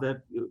law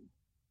that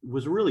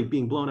was really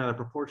being blown out of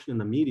proportion in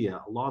the media,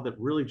 a law that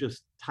really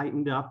just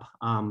tightened up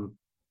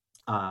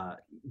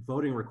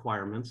voting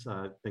requirements,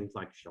 things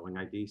like showing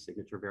ID,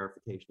 signature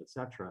verification,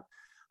 etc.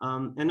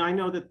 And I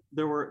know that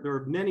there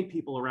were many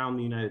people around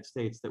the United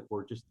States that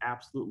were just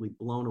absolutely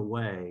blown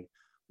away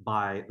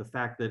by the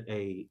fact that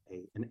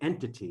an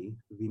entity,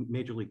 the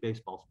Major League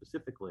Baseball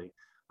specifically,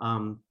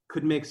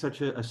 could make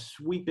such a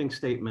sweeping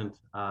statement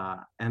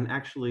and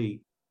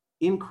actually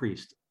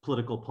increased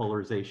political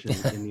polarization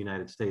in the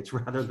United States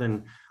rather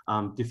than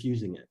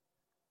diffusing it.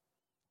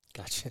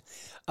 Gotcha.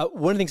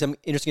 One of the things I'm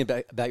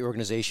interested about your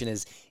organization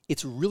is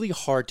it's really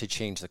hard to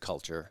change the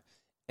culture.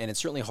 And it's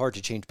certainly hard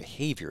to change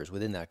behaviors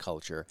within that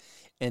culture.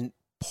 And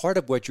part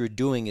of what you're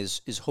doing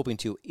is hoping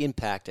to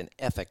impact and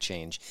affect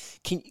change.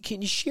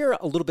 Can you share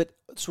a little bit,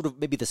 sort of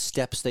maybe the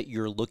steps that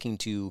you're looking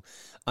to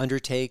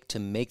undertake to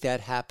make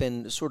that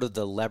happen, sort of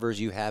the levers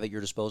you have at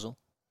your disposal?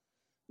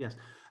 Yes.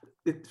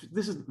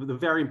 This is the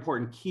very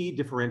important key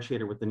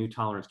differentiator with the New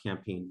Tolerance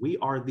campaign. We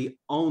are the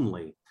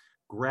only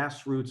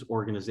grassroots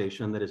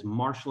organization that is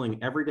marshaling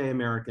everyday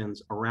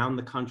Americans around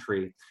the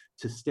country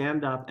to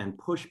stand up and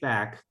push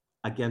back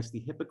against the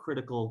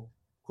hypocritical,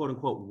 quote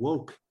unquote,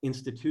 woke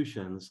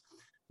institutions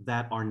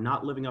that are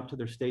not living up to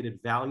their stated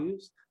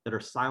values, that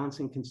are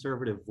silencing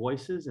conservative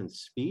voices and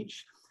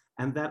speech,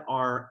 and that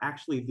are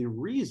actually the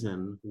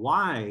reason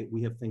why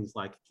we have things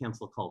like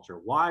cancel culture,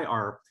 why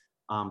our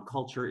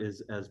culture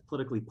is as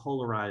politically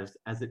polarized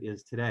as it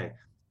is today.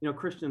 You know,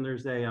 Christian,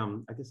 there's I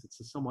guess it's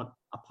a somewhat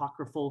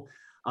apocryphal,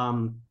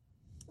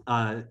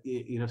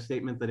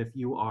 statement that if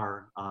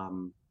you're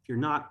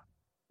not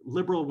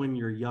liberal when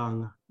you're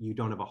young, you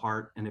don't have a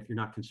heart, and if you're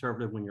not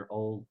conservative when you're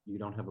old, you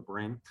don't have a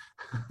brain.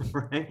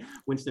 Right?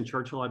 Winston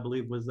Churchill, I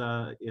believe, was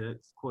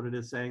quoted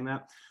as saying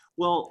that.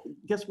 Well,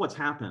 guess what's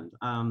happened?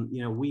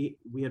 We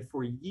had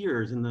for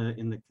years in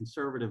the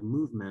conservative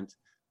movement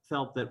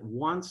felt that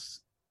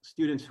once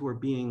students who were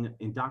being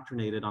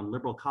indoctrinated on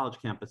liberal college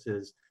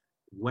campuses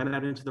went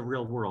out into the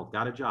real world,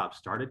 got a job,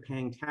 started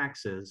paying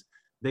taxes,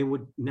 they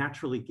would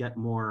naturally get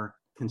more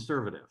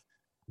conservative.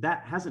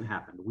 That hasn't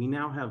happened. We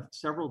now have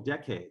several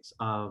decades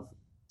of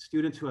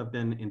students who have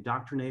been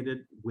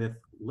indoctrinated with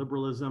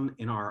liberalism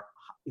in our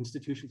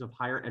institutions of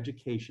higher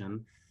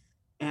education.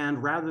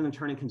 And rather than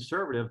turning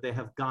conservative, they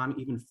have gone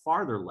even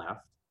farther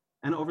left.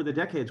 And over the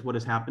decades, what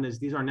has happened is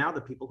these are now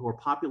the people who are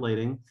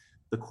populating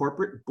the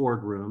corporate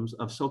boardrooms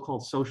of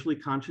so-called socially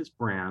conscious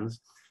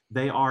brands.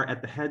 They are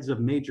at the heads of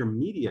major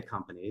media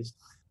companies.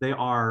 They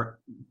are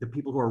the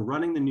people who are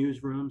running the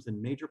newsrooms and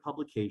major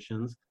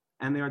publications.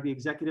 And they are the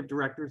executive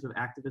directors of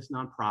activist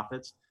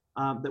nonprofits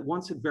that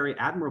once had very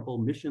admirable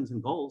missions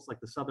and goals, like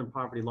the Southern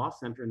Poverty Law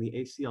Center and the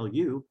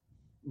ACLU,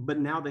 but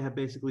now they have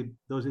basically,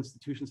 those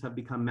institutions have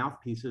become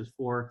mouthpieces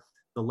for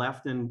the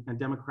left and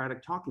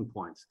Democratic talking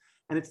points.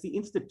 And it's the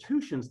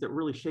institutions that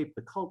really shape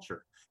the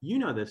culture. You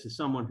know this as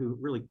someone who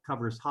really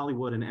covers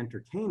Hollywood and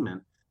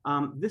entertainment.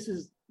 This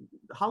is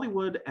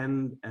Hollywood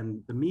and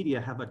the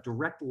media have a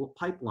direct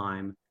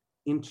pipeline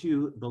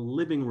into the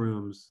living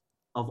rooms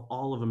of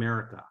all of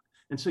America.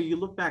 And so you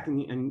look back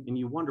and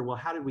you wonder, well,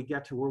 how did we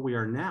get to where we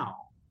are now?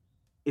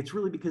 It's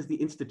really because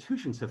the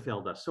institutions have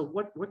failed us. So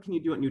what can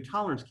you do at New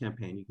Tolerance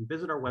Campaign? You can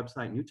visit our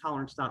website,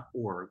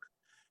 newtolerance.org,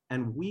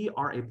 and we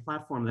are a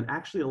platform that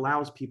actually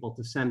allows people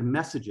to send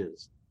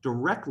messages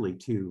directly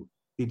to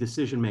the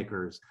decision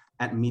makers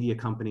at media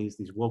companies,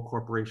 these woke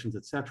corporations,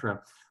 et cetera,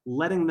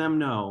 letting them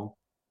know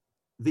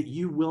that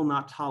you will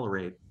not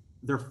tolerate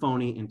their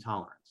phony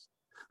intolerance.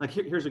 Like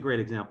here's a great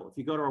example. If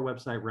you go to our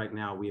website right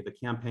now, we have a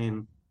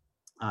campaign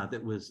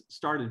that was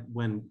started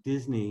when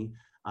Disney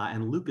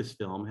and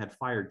Lucasfilm had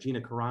fired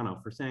Gina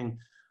Carano for saying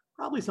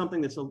probably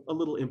something that's a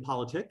little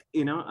impolitic.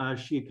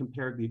 She had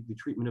compared the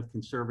treatment of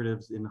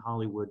conservatives in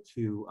Hollywood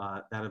to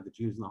that of the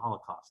Jews in the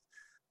Holocaust.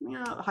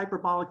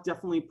 Hyperbolic,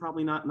 definitely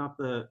probably not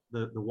the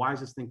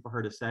wisest thing for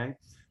her to say.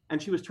 And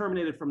she was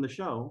terminated from the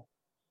show,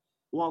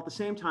 while at the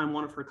same time,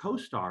 one of her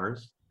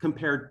co-stars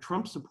compared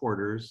Trump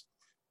supporters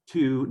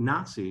to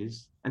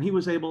Nazis, and he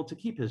was able to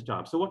keep his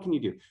job. So what can you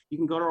do? You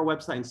can go to our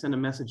website and send a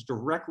message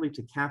directly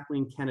to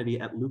Kathleen Kennedy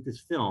at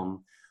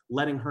Lucasfilm,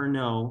 letting her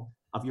know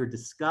of your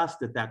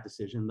disgust at that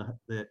decision,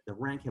 the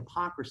rank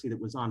hypocrisy that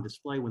was on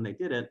display when they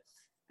did it,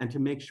 and to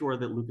make sure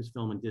that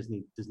Lucasfilm and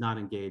Disney does not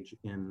engage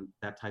in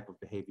that type of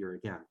behavior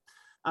again.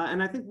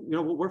 And I think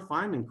what we're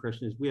finding,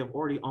 Christian, is we have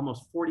already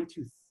almost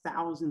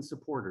 42,000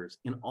 supporters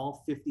in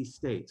all 50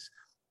 states.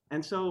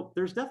 And so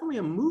there's definitely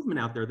a movement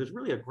out there. There's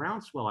really a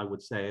groundswell, I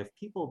would say, of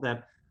people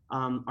that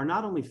are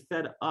not only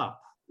fed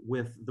up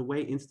with the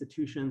way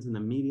institutions and the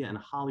media and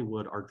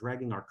Hollywood are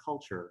dragging our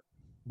culture,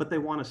 but they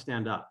want to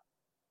stand up.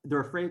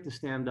 They're afraid to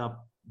stand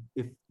up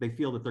if they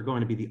feel that they're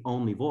going to be the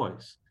only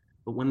voice.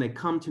 But when they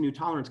come to New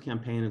Tolerance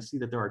Campaign and see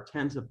that there are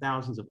tens of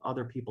thousands of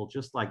other people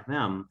just like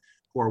them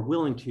who are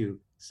willing to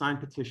sign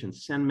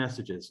petitions, send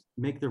messages,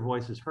 make their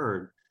voices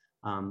heard,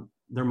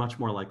 they're much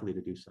more likely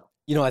to do so.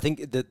 I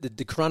think the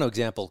Carano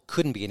example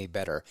couldn't be any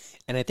better.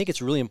 And I think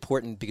it's really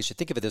important because you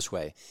think of it this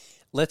way.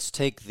 Let's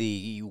take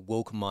the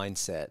woke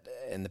mindset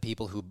and the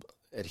people who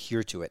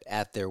adhere to it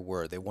at their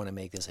word. They want to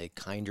make this a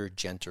kinder,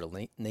 gentler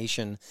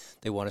nation.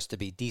 They want us to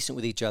be decent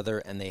with each other,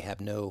 and they have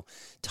no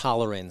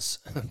tolerance,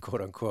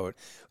 quote unquote,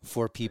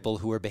 for people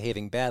who are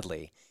behaving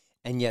badly.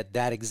 And yet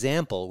that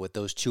example with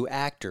those two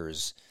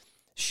actors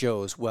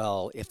shows,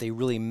 well, if they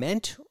really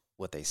meant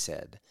what they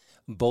said,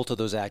 both of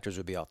those actors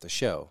would be off the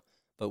show.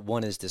 But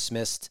one is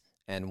dismissed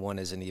and one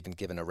isn't even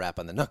given a rap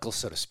on the knuckles,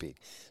 so to speak.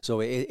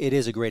 So it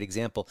is a great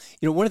example.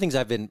 One of the things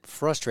I've been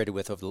frustrated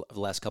with over the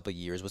last couple of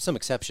years, with some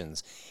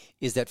exceptions,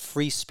 is that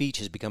free speech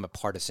has become a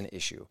partisan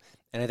issue.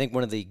 And I think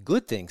one of the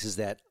good things is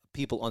that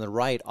people on the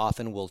right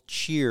often will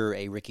cheer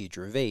a Ricky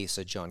Gervais,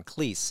 a John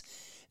Cleese.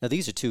 Now,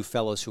 these are two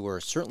fellows who are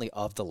certainly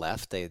of the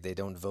left. They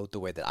don't vote the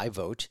way that I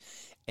vote,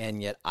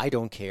 and yet I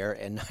don't care,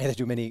 and neither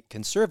do many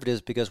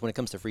conservatives, because when it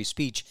comes to free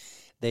speech,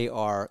 they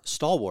are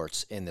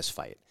stalwarts in this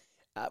fight.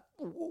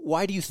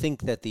 Why do you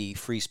think that the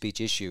free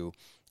speech issue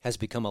has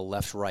become a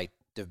left-right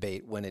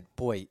debate when it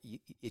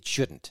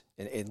shouldn't,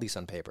 at least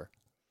on paper?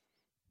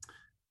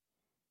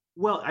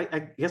 Well, I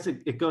guess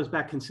it goes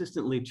back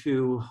consistently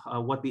to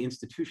what the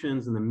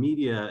institutions and the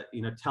media,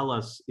 tell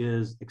us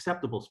is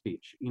acceptable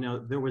speech.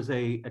 There was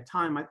a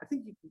time, I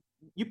think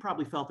you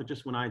probably felt it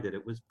just when I did.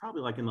 It was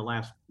probably like in the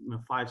last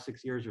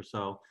 5-6 years or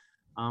so,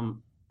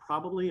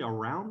 probably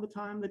around the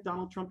time that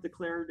Donald Trump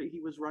declared that he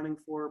was running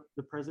for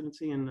the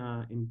presidency in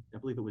I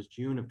believe it was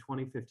June of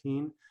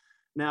 2015.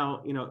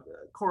 Now,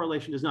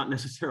 correlation does not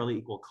necessarily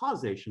equal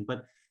causation,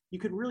 but you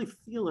could really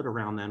feel it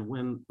around then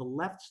when the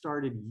left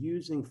started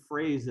using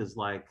phrases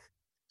like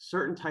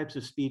certain types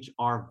of speech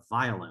are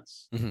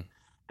violence,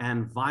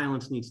 and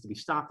violence needs to be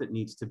stopped. It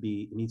needs to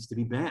be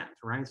banned,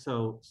 right?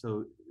 So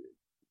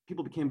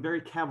people became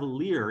very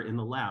cavalier in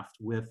the left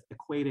with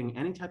equating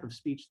any type of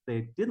speech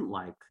they didn't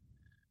like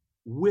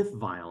with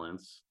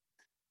violence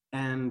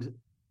and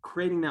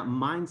creating that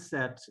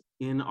mindset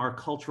in our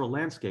cultural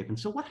landscape. And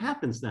so what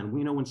happens then?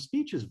 When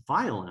speech is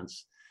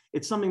violence,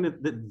 it's something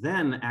that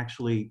then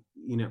actually,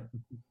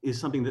 is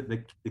something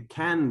that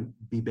can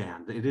be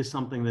banned. It is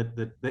something that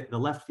the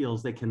left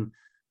feels they can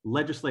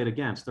legislate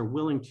against. They're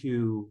willing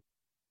to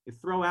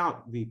throw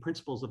out the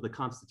principles of the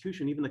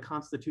Constitution, even the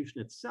Constitution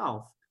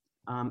itself,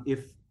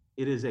 if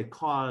it is a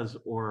cause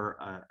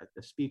or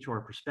a speech or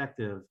a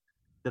perspective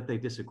that they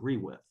disagree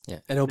with. Yeah.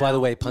 And by the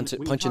way, punch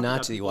a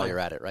Nazi while you're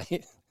at it,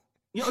 right?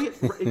 Yeah,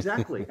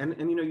 exactly.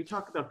 And you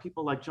talk about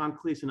people like John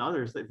Cleese and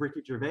others, like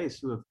Ricky Gervais,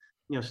 who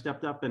have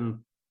stepped up and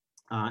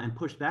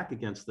pushed back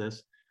against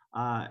this.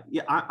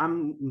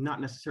 I'm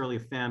not necessarily a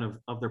fan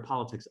of their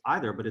politics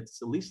either, but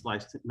it's at least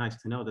nice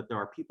to know that there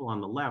are people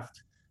on the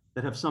left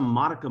that have some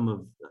modicum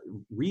of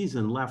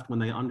reason left when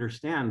they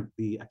understand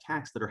the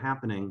attacks that are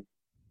happening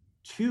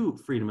to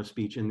freedom of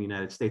speech in the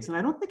United States. And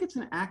I don't think it's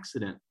an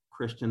accident,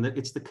 Christian, that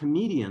it's the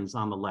comedians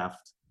on the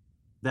left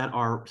that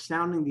are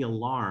sounding the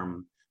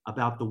alarm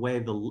about the way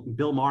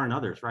Bill Maher and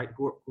others, right,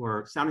 who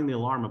are sounding the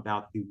alarm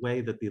about the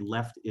way that the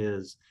left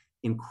is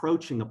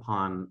encroaching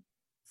upon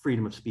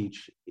freedom of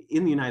speech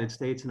in the United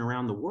States and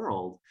around the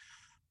world,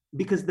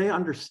 because they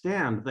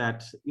understand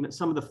that, you know,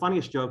 some of the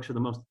funniest jokes are the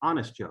most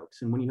honest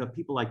jokes. And when you have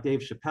people like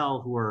Dave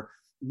Chappelle who are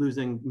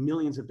losing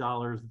millions of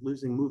dollars,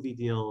 losing movie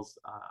deals,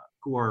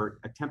 who are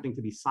attempting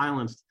to be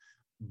silenced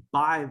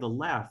by the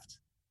left,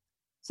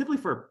 simply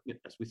for,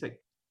 as we say,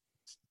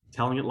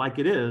 telling it like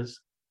it is,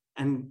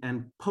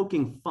 and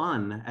poking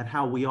fun at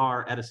how we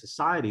are at a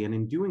society, and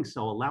in doing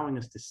so, allowing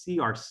us to see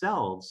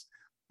ourselves,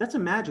 that's a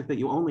magic that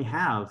you only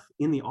have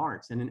in the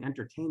arts and in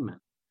entertainment.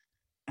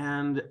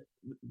 And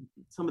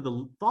some of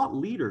the thought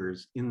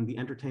leaders in the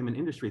entertainment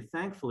industry,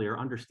 thankfully, are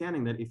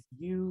understanding that if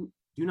you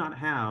do not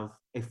have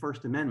a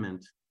First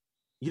Amendment,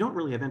 you don't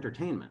really have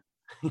entertainment.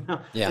 You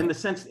know, in the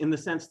sense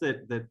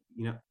that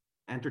you know,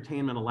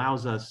 entertainment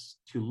allows us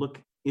to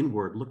look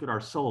inward, look at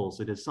our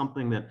souls. It is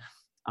something that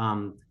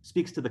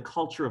speaks to the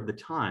culture of the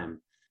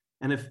time.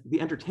 And if the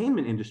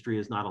entertainment industry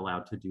is not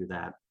allowed to do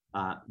that,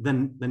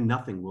 then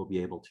nothing will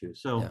be able to.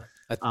 So,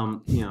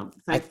 you know,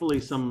 thankfully,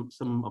 some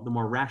of the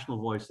more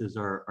rational voices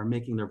are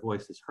making their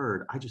voices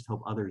heard. I just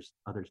hope others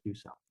do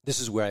so. This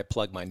is where I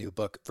plug my new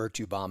book,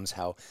 Virtue Bombs: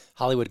 How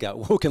Hollywood Got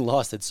Woke and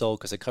Lost Its Soul,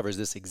 because it covers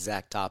this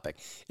exact topic.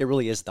 It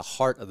really is the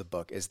heart of the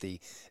book, is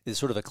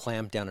sort of a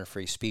clamp down on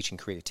free speech and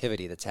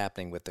creativity that's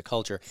happening with the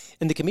culture.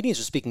 And the comedians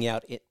are speaking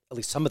out, at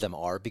least some of them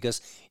are,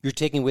 because you're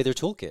taking away their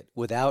toolkit.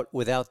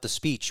 Without the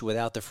speech,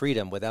 without the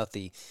freedom, without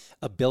the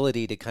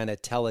ability to kind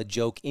of tell a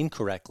joke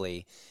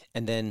incorrectly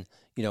and then,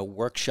 you know,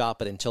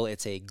 workshop it until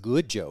it's a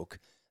good joke,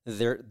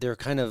 they're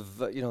kind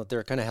of, you know,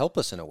 they're kind of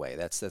helpless in a way.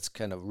 That's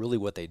kind of really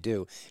what they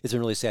do. It's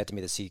been really sad to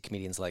me to see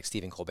comedians like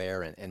Stephen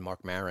Colbert and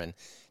Marc Maron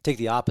take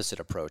the opposite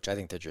approach. I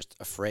think they're just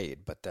afraid,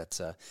 but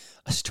that's a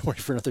story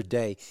for another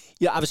day.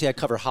 Yeah, obviously I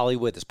cover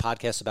Hollywood. This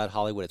podcast is about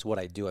Hollywood. It's what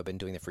I do. I've been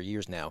doing it for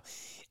years now.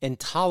 And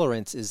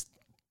tolerance is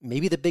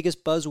maybe the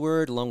biggest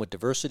buzzword, along with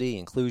diversity,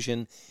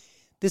 inclusion.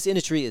 This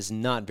industry is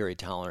not very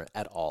tolerant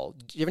at all.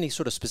 Do you have any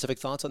sort of specific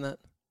thoughts on that?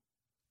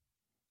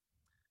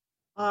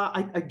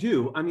 I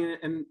do. I mean,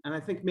 and I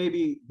think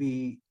maybe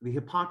the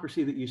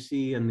hypocrisy that you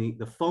see and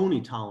the phony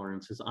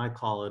tolerance, as I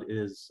call it,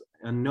 is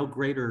in no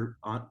greater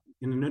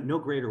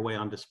way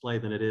on display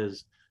than it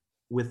is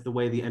with the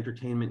way the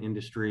entertainment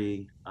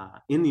industry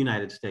in the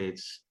United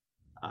States,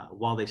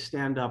 while they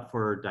stand up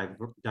for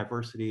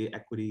diversity,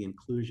 equity,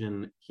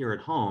 inclusion here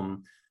at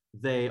home,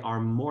 they are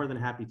more than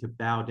happy to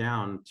bow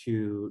down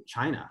to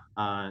China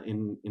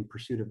in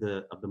pursuit of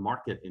the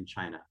market in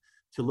China,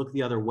 to look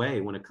the other way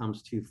when it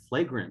comes to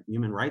flagrant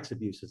human rights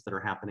abuses that are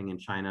happening in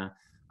China,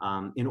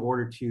 in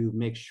order to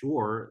make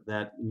sure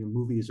that, you know,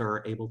 movies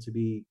are able to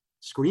be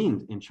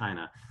screened in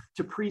China,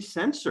 to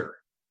pre-censor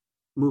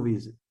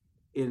movies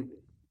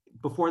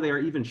before they are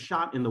even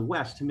shot in the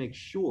West, to make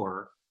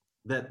sure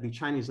that the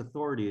Chinese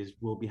authorities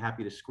will be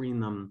happy to screen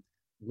them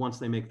once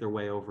they make their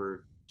way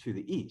over to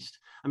the East.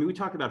 I mean, we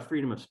talk about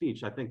freedom of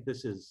speech. I think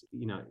this is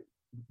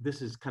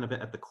kind of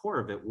at the core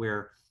of it,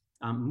 where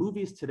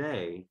movies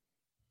today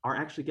are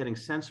actually getting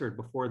censored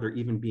before they're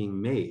even being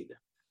made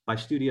by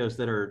studios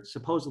that are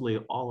supposedly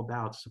all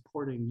about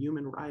supporting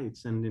human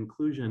rights and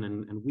inclusion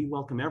and we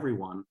welcome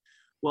everyone.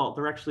 Well,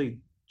 they're actually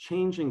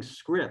changing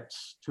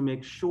scripts to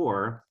make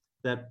sure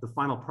that the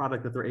final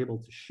product that they're able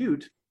to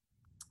shoot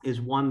is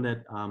one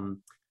that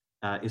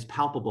is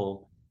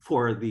palpable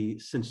for the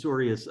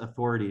censorious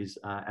authorities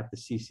at the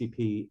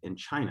CCP in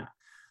China.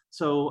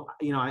 So,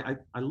 you know,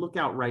 I look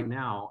out right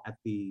now at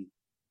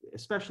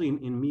especially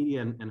in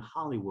media and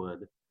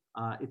Hollywood,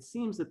 it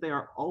seems that they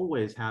are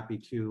always happy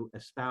to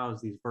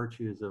espouse these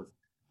virtues of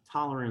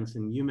tolerance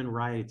and human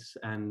rights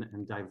and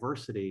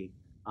diversity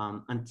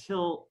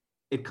until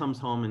it comes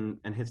home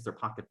and hits their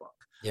pocketbook.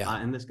 Yeah.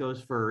 And this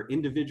goes for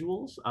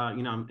individuals.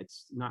 You know,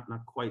 it's not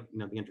quite, you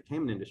know, the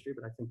entertainment industry,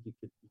 but I think you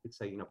could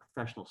say, you know,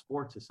 professional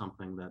sports is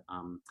something that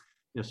you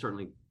know,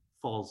 certainly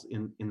falls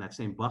in that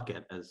same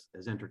bucket as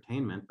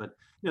entertainment. But,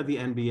 you know, the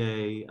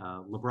NBA,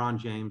 LeBron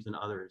James and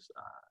others.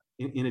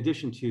 In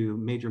addition to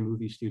major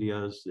movie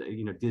studios,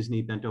 you know,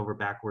 Disney bent over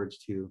backwards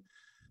to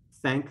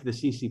thank the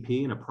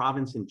CCP in a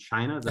province in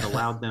China that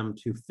allowed them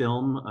to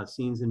film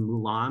scenes in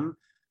Mulan,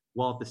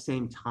 while at the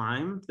same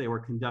time they were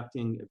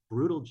conducting a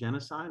brutal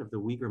genocide of the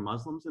Uyghur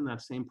Muslims in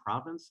that same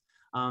province.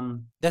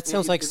 That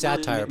sounds like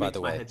satire, really by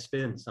the way. My head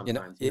spin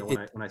sometimes,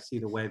 when I see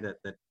the way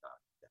that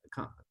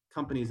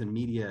companies and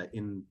media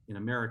in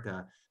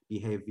America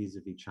behave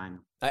vis-a-vis China.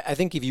 I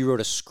think if you wrote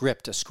a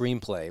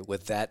screenplay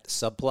with that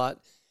subplot,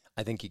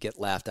 I think you get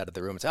laughed out of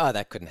the room. It's,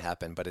 that couldn't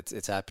happen, but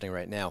it's happening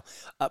right now.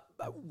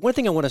 One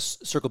thing I want to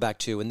circle back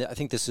to, and I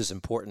think this is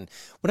important.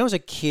 When I was a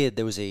kid,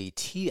 there was I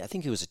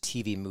think it was a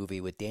TV movie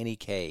with Danny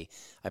Kaye.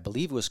 I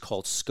believe it was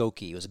called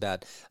Skokie. It was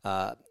about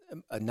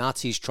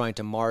Nazis trying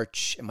to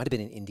march. It might have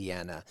been in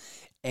Indiana.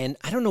 And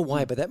I don't know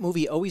why, but that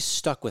movie always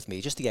stuck with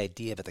me, just the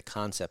idea of it, the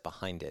concept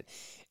behind it.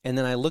 And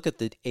then I look at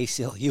the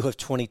ACLU of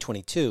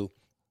 2022,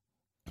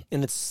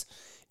 and it's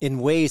in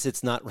ways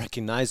it's not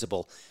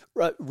recognizable.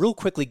 Real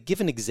quickly,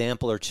 give an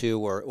example or two,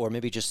 or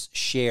maybe just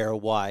share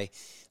why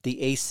the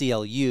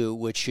ACLU,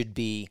 which should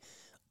be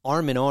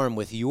arm in arm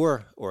with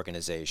your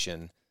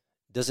organization,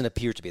 doesn't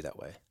appear to be that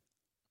way.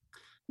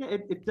 Yeah,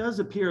 it does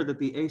appear that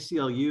the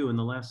ACLU in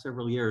the last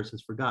several years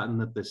has forgotten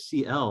that the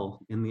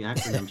CL in the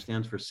acronym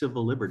stands for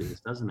civil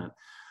liberties, doesn't it?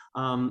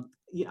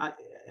 Yeah,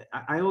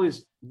 I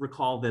always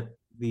recall that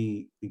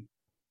the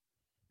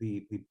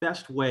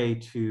best way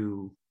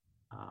to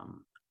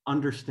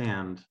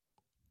understand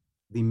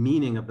the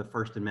meaning of the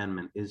First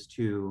Amendment is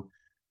to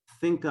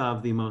think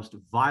of the most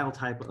vile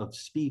type of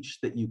speech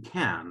that you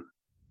can,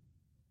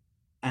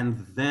 and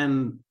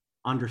then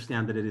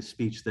understand that it is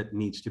speech that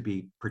needs to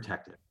be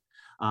protected.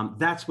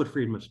 That's what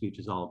freedom of speech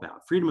is all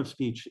about. Freedom of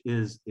speech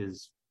is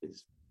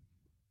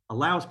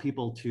allows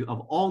people to,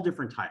 of all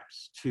different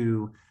types,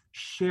 to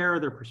share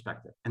their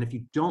perspective. And if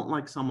you don't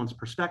like someone's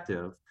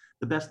perspective,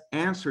 the best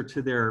answer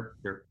to their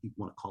you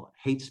want to call it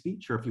hate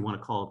speech, or if you want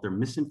to call it their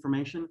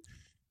misinformation,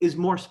 is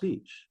more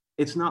speech.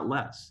 It's not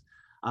less.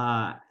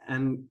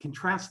 And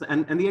contrast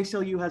and the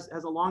ACLU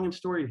has a long and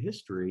storied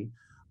history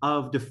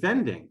of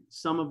defending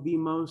some of the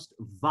most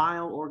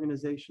vile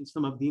organizations,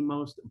 some of the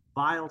most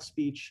vile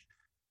speech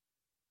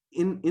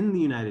in the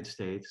United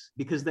States,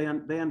 because they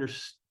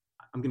understood,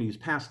 I'm going to use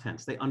past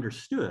tense, they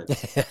understood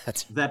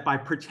that by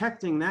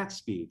protecting that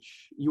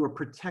speech, you are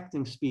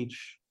protecting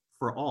speech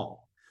for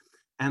all.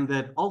 And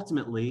that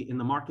ultimately, in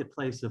the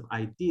marketplace of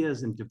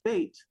ideas and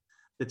debate,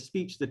 that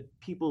speech that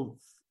people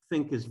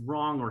think is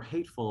wrong or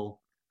hateful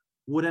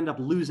would end up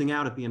losing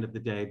out at the end of the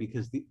day,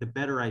 because the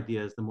better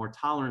ideas, the more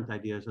tolerant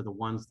ideas are the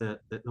ones that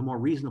the more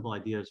reasonable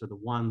ideas are the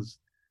ones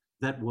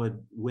that would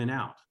win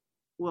out.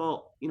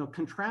 Well,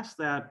 contrast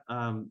that,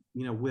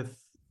 with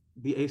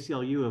the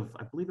ACLU of,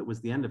 I believe it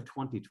was the end of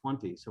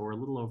 2020, so we're a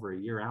little over a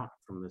year out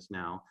from this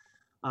now.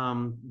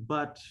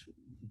 But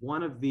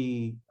one of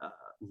the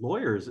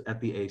lawyers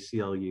at the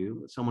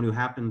ACLU, someone who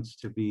happens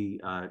to be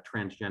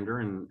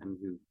transgender and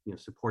who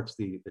supports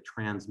the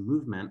trans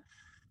movement,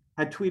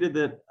 had tweeted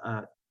that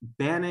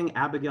banning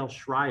Abigail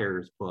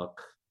Shrier's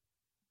book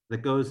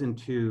that goes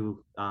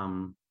into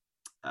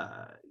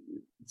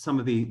some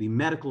of the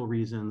medical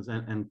reasons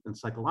and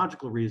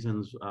psychological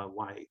reasons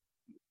why,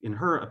 in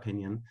her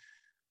opinion,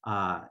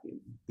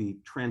 the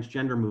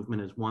transgender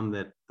movement is one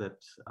that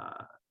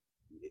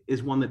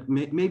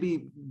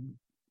maybe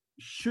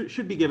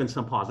should be given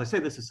some pause. I say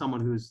this as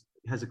someone who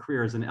has a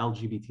career as an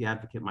LGBT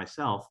advocate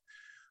myself,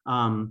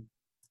 and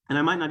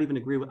I might not even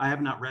agree with. I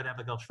have not read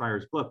Abigail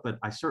Shrier's book, but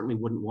I certainly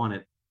wouldn't want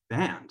it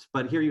banned.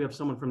 But here you have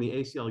someone from the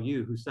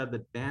ACLU who said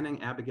that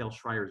banning Abigail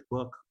Shrier's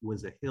book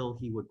was a hill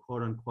he would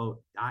quote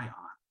unquote die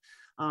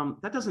on.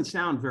 That doesn't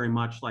sound very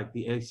much like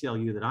the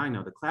ACLU that I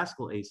know, the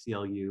classical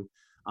ACLU,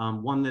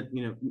 one that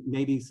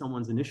maybe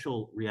someone's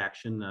initial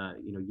reaction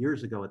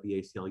years ago at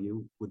the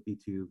ACLU would be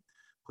to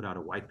put out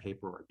a white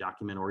paper or a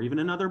document or even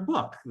another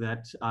book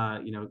that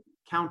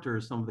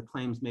counters some of the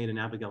claims made in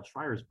Abigail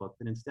Shrier's book.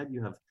 But instead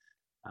you have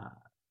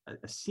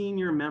a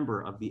senior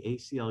member of the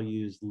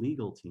ACLU's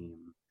legal team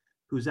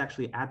who's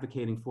actually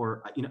advocating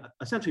for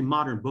essentially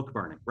modern book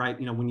burning, right?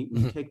 When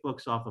you take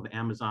books off of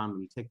Amazon,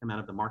 when you take them out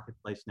of the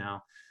marketplace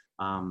now,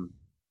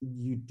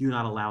 you do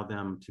not allow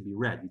them to be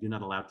read. You do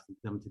not allow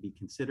them to be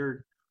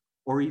considered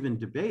or even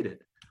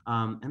debated.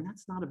 And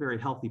that's not a very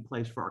healthy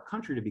place for our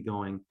country to be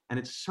going. And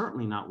it's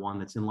certainly not one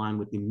that's in line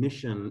with the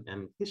mission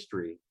and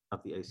history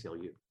of the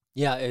ACLU.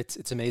 Yeah,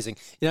 it's amazing.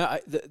 I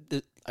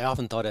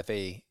often thought if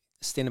a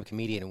stand-up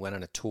comedian went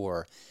on a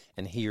tour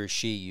and he or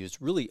she used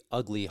really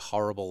ugly,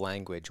 horrible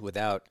language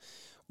without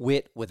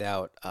wit,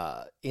 without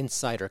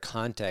insight or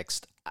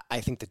context,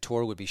 I think the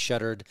tour would be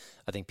shuttered.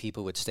 I think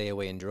people would stay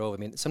away in drove. I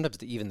mean,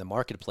 sometimes even the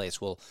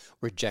marketplace will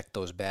reject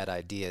those bad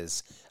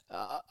ideas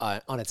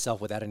on itself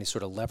without any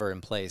sort of lever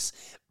in place.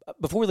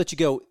 Before we let you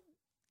go,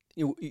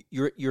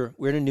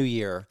 we're in a new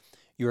year.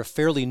 You're a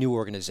fairly new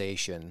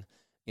organization.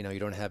 You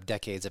don't have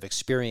decades of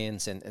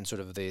experience and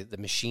sort of the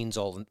machines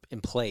all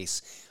in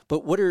place.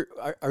 But what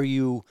are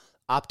you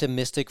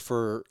optimistic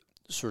for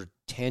sort of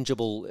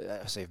tangible,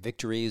 say,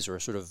 victories or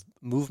sort of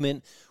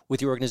movement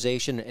with your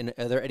organization? And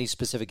are there any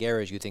specific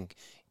areas you think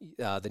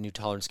the New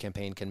Tolerance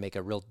campaign can make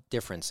a real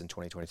difference in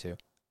 2022?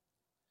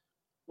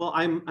 Well,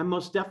 I'm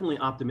most definitely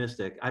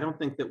optimistic. I don't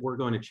think that we're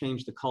going to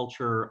change the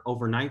culture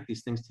overnight.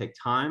 These things take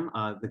time.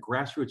 The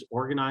grassroots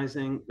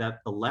organizing that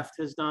the left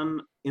has done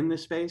in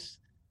this space,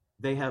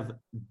 they have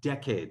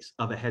decades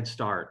of a head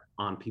start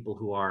on people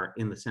who are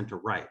in the center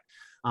right.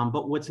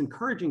 But what's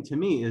encouraging to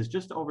me is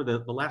just over the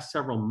last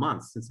several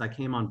months since I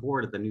came on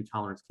board at the New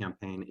Tolerance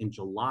campaign in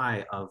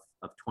July of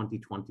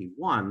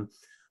 2021,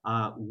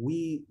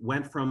 we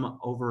went from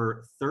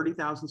over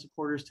 30,000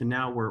 supporters to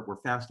now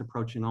we're fast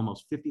approaching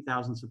almost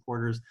 50,000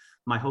 supporters.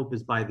 My hope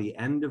is by the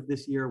end of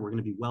this year, we're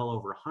going to be well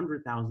over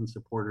 100,000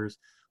 supporters.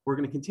 We're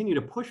going to continue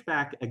to push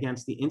back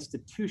against the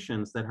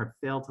institutions that have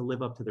failed to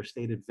live up to their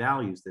stated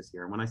values this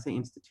year. And when I say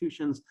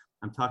institutions,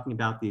 I'm talking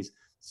about these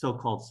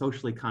so-called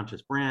socially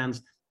conscious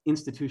brands,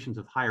 institutions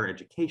of higher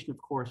education, of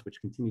course,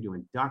 which continue to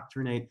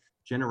indoctrinate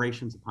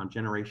generations upon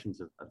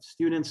generations of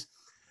students,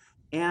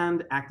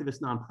 and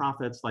activist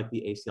nonprofits like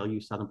the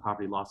ACLU, Southern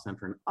Poverty Law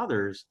Center, and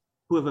others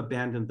who have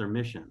abandoned their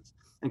missions.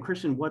 And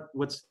Christian,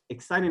 what's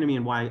exciting to me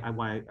and why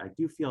I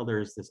do feel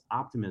there's this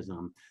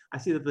optimism, I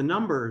see that the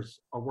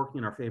numbers are working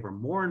in our favor.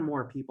 More and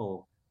more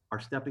people are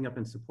stepping up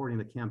and supporting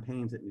the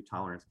campaigns at New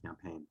Tolerance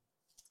Campaign.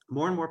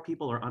 More and more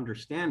people are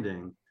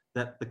understanding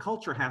that the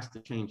culture has to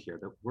change here,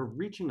 that we're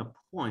reaching a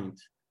point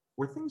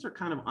where things are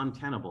kind of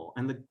untenable.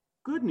 And the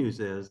good news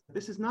is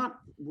this is not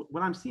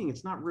what I'm seeing.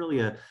 It's not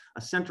really a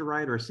center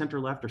right or a center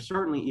left or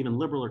certainly even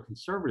liberal or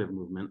conservative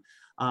movement.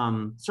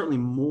 Certainly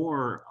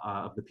more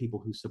of the people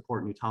who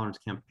support New Tolerance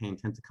Campaign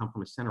tend to come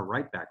from a center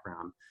right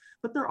background.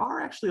 But there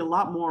are actually a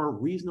lot more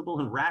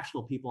reasonable and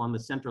rational people on the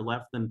center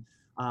left than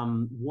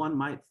one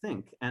might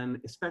think. And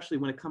especially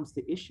when it comes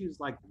to issues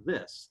like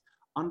this,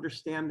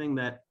 understanding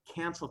that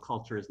cancel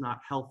culture is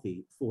not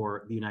healthy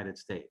for the United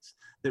States,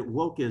 that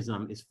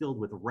wokeism is filled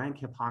with rank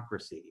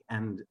hypocrisy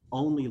and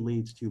only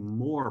leads to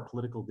more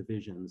political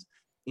divisions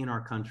in our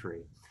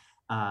country.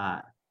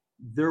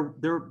 They're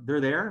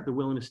there, they're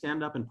willing to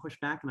stand up and push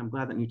back, and I'm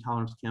glad that New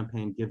Tolerance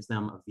Campaign gives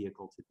them a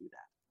vehicle to do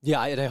that.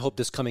 Yeah, and I hope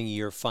this coming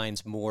year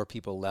finds more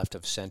people left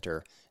of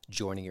center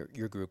joining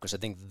your group, because I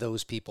think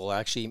those people are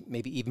actually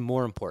maybe even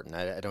more important.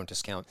 I don't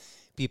discount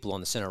people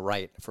on the center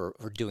right for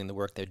doing the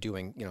work they're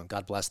doing. You know,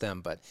 God bless them.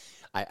 But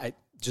I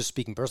just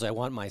speaking personally, I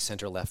want my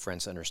center left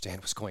friends to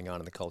understand what's going on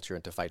in the culture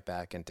and to fight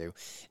back. And to,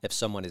 if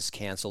someone is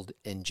canceled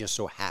and just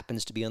so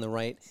happens to be on the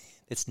right,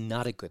 it's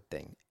not a good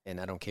thing. And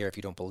I don't care if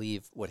you don't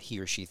believe what he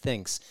or she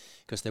thinks,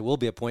 because there will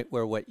be a point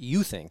where what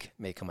you think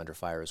may come under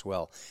fire as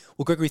well.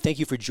 Well, Gregory, thank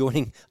you for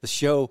joining the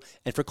show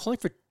and for calling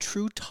for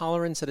true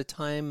tolerance at a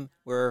time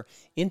where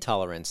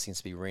intolerance seems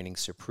to be reigning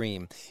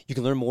supreme. You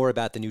can learn more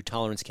about the New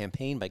Tolerance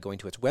Campaign by going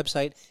to its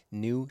website,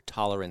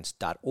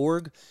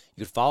 newtolerance.org.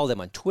 You can follow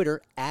them on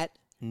Twitter at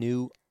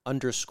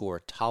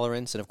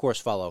 @new_tolerance. And of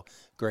course, follow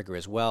Gregory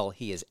as well.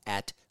 He is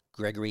at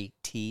Gregory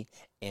T.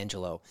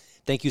 Angelo.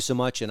 Thank you so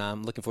much, and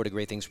I'm looking forward to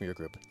great things from your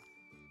group.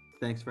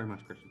 Thanks very much,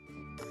 Christian.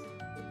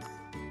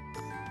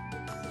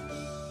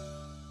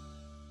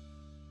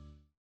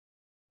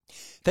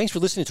 Thanks for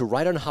listening to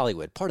Right on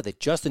Hollywood, part of the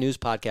Just the News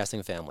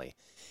podcasting family.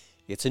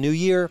 It's a new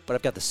year, but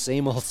I've got the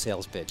same old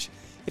sales pitch.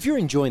 If you're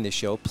enjoying this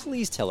show,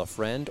 please tell a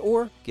friend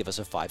or give us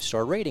a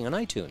 5-star rating on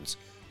iTunes.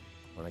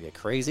 Want to get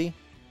crazy?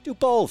 Do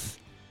both.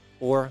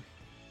 Or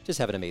just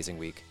have an amazing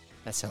week.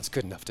 That sounds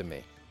good enough to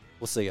me.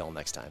 We'll see you all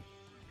next time.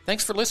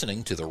 Thanks for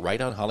listening to the Right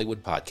on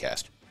Hollywood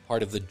podcast,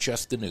 part of the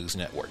Just the News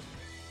Network.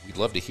 We'd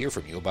love to hear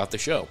from you about the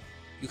show.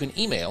 You can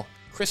email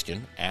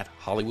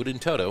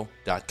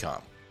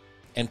Christian@HollywoodInToto.com.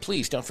 And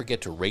please don't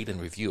forget to rate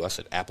and review us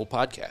at Apple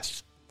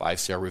Podcasts.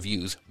 5-star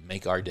reviews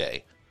make our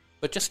day.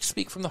 But just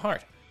speak from the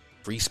heart.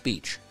 Free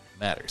speech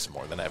matters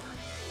more than ever.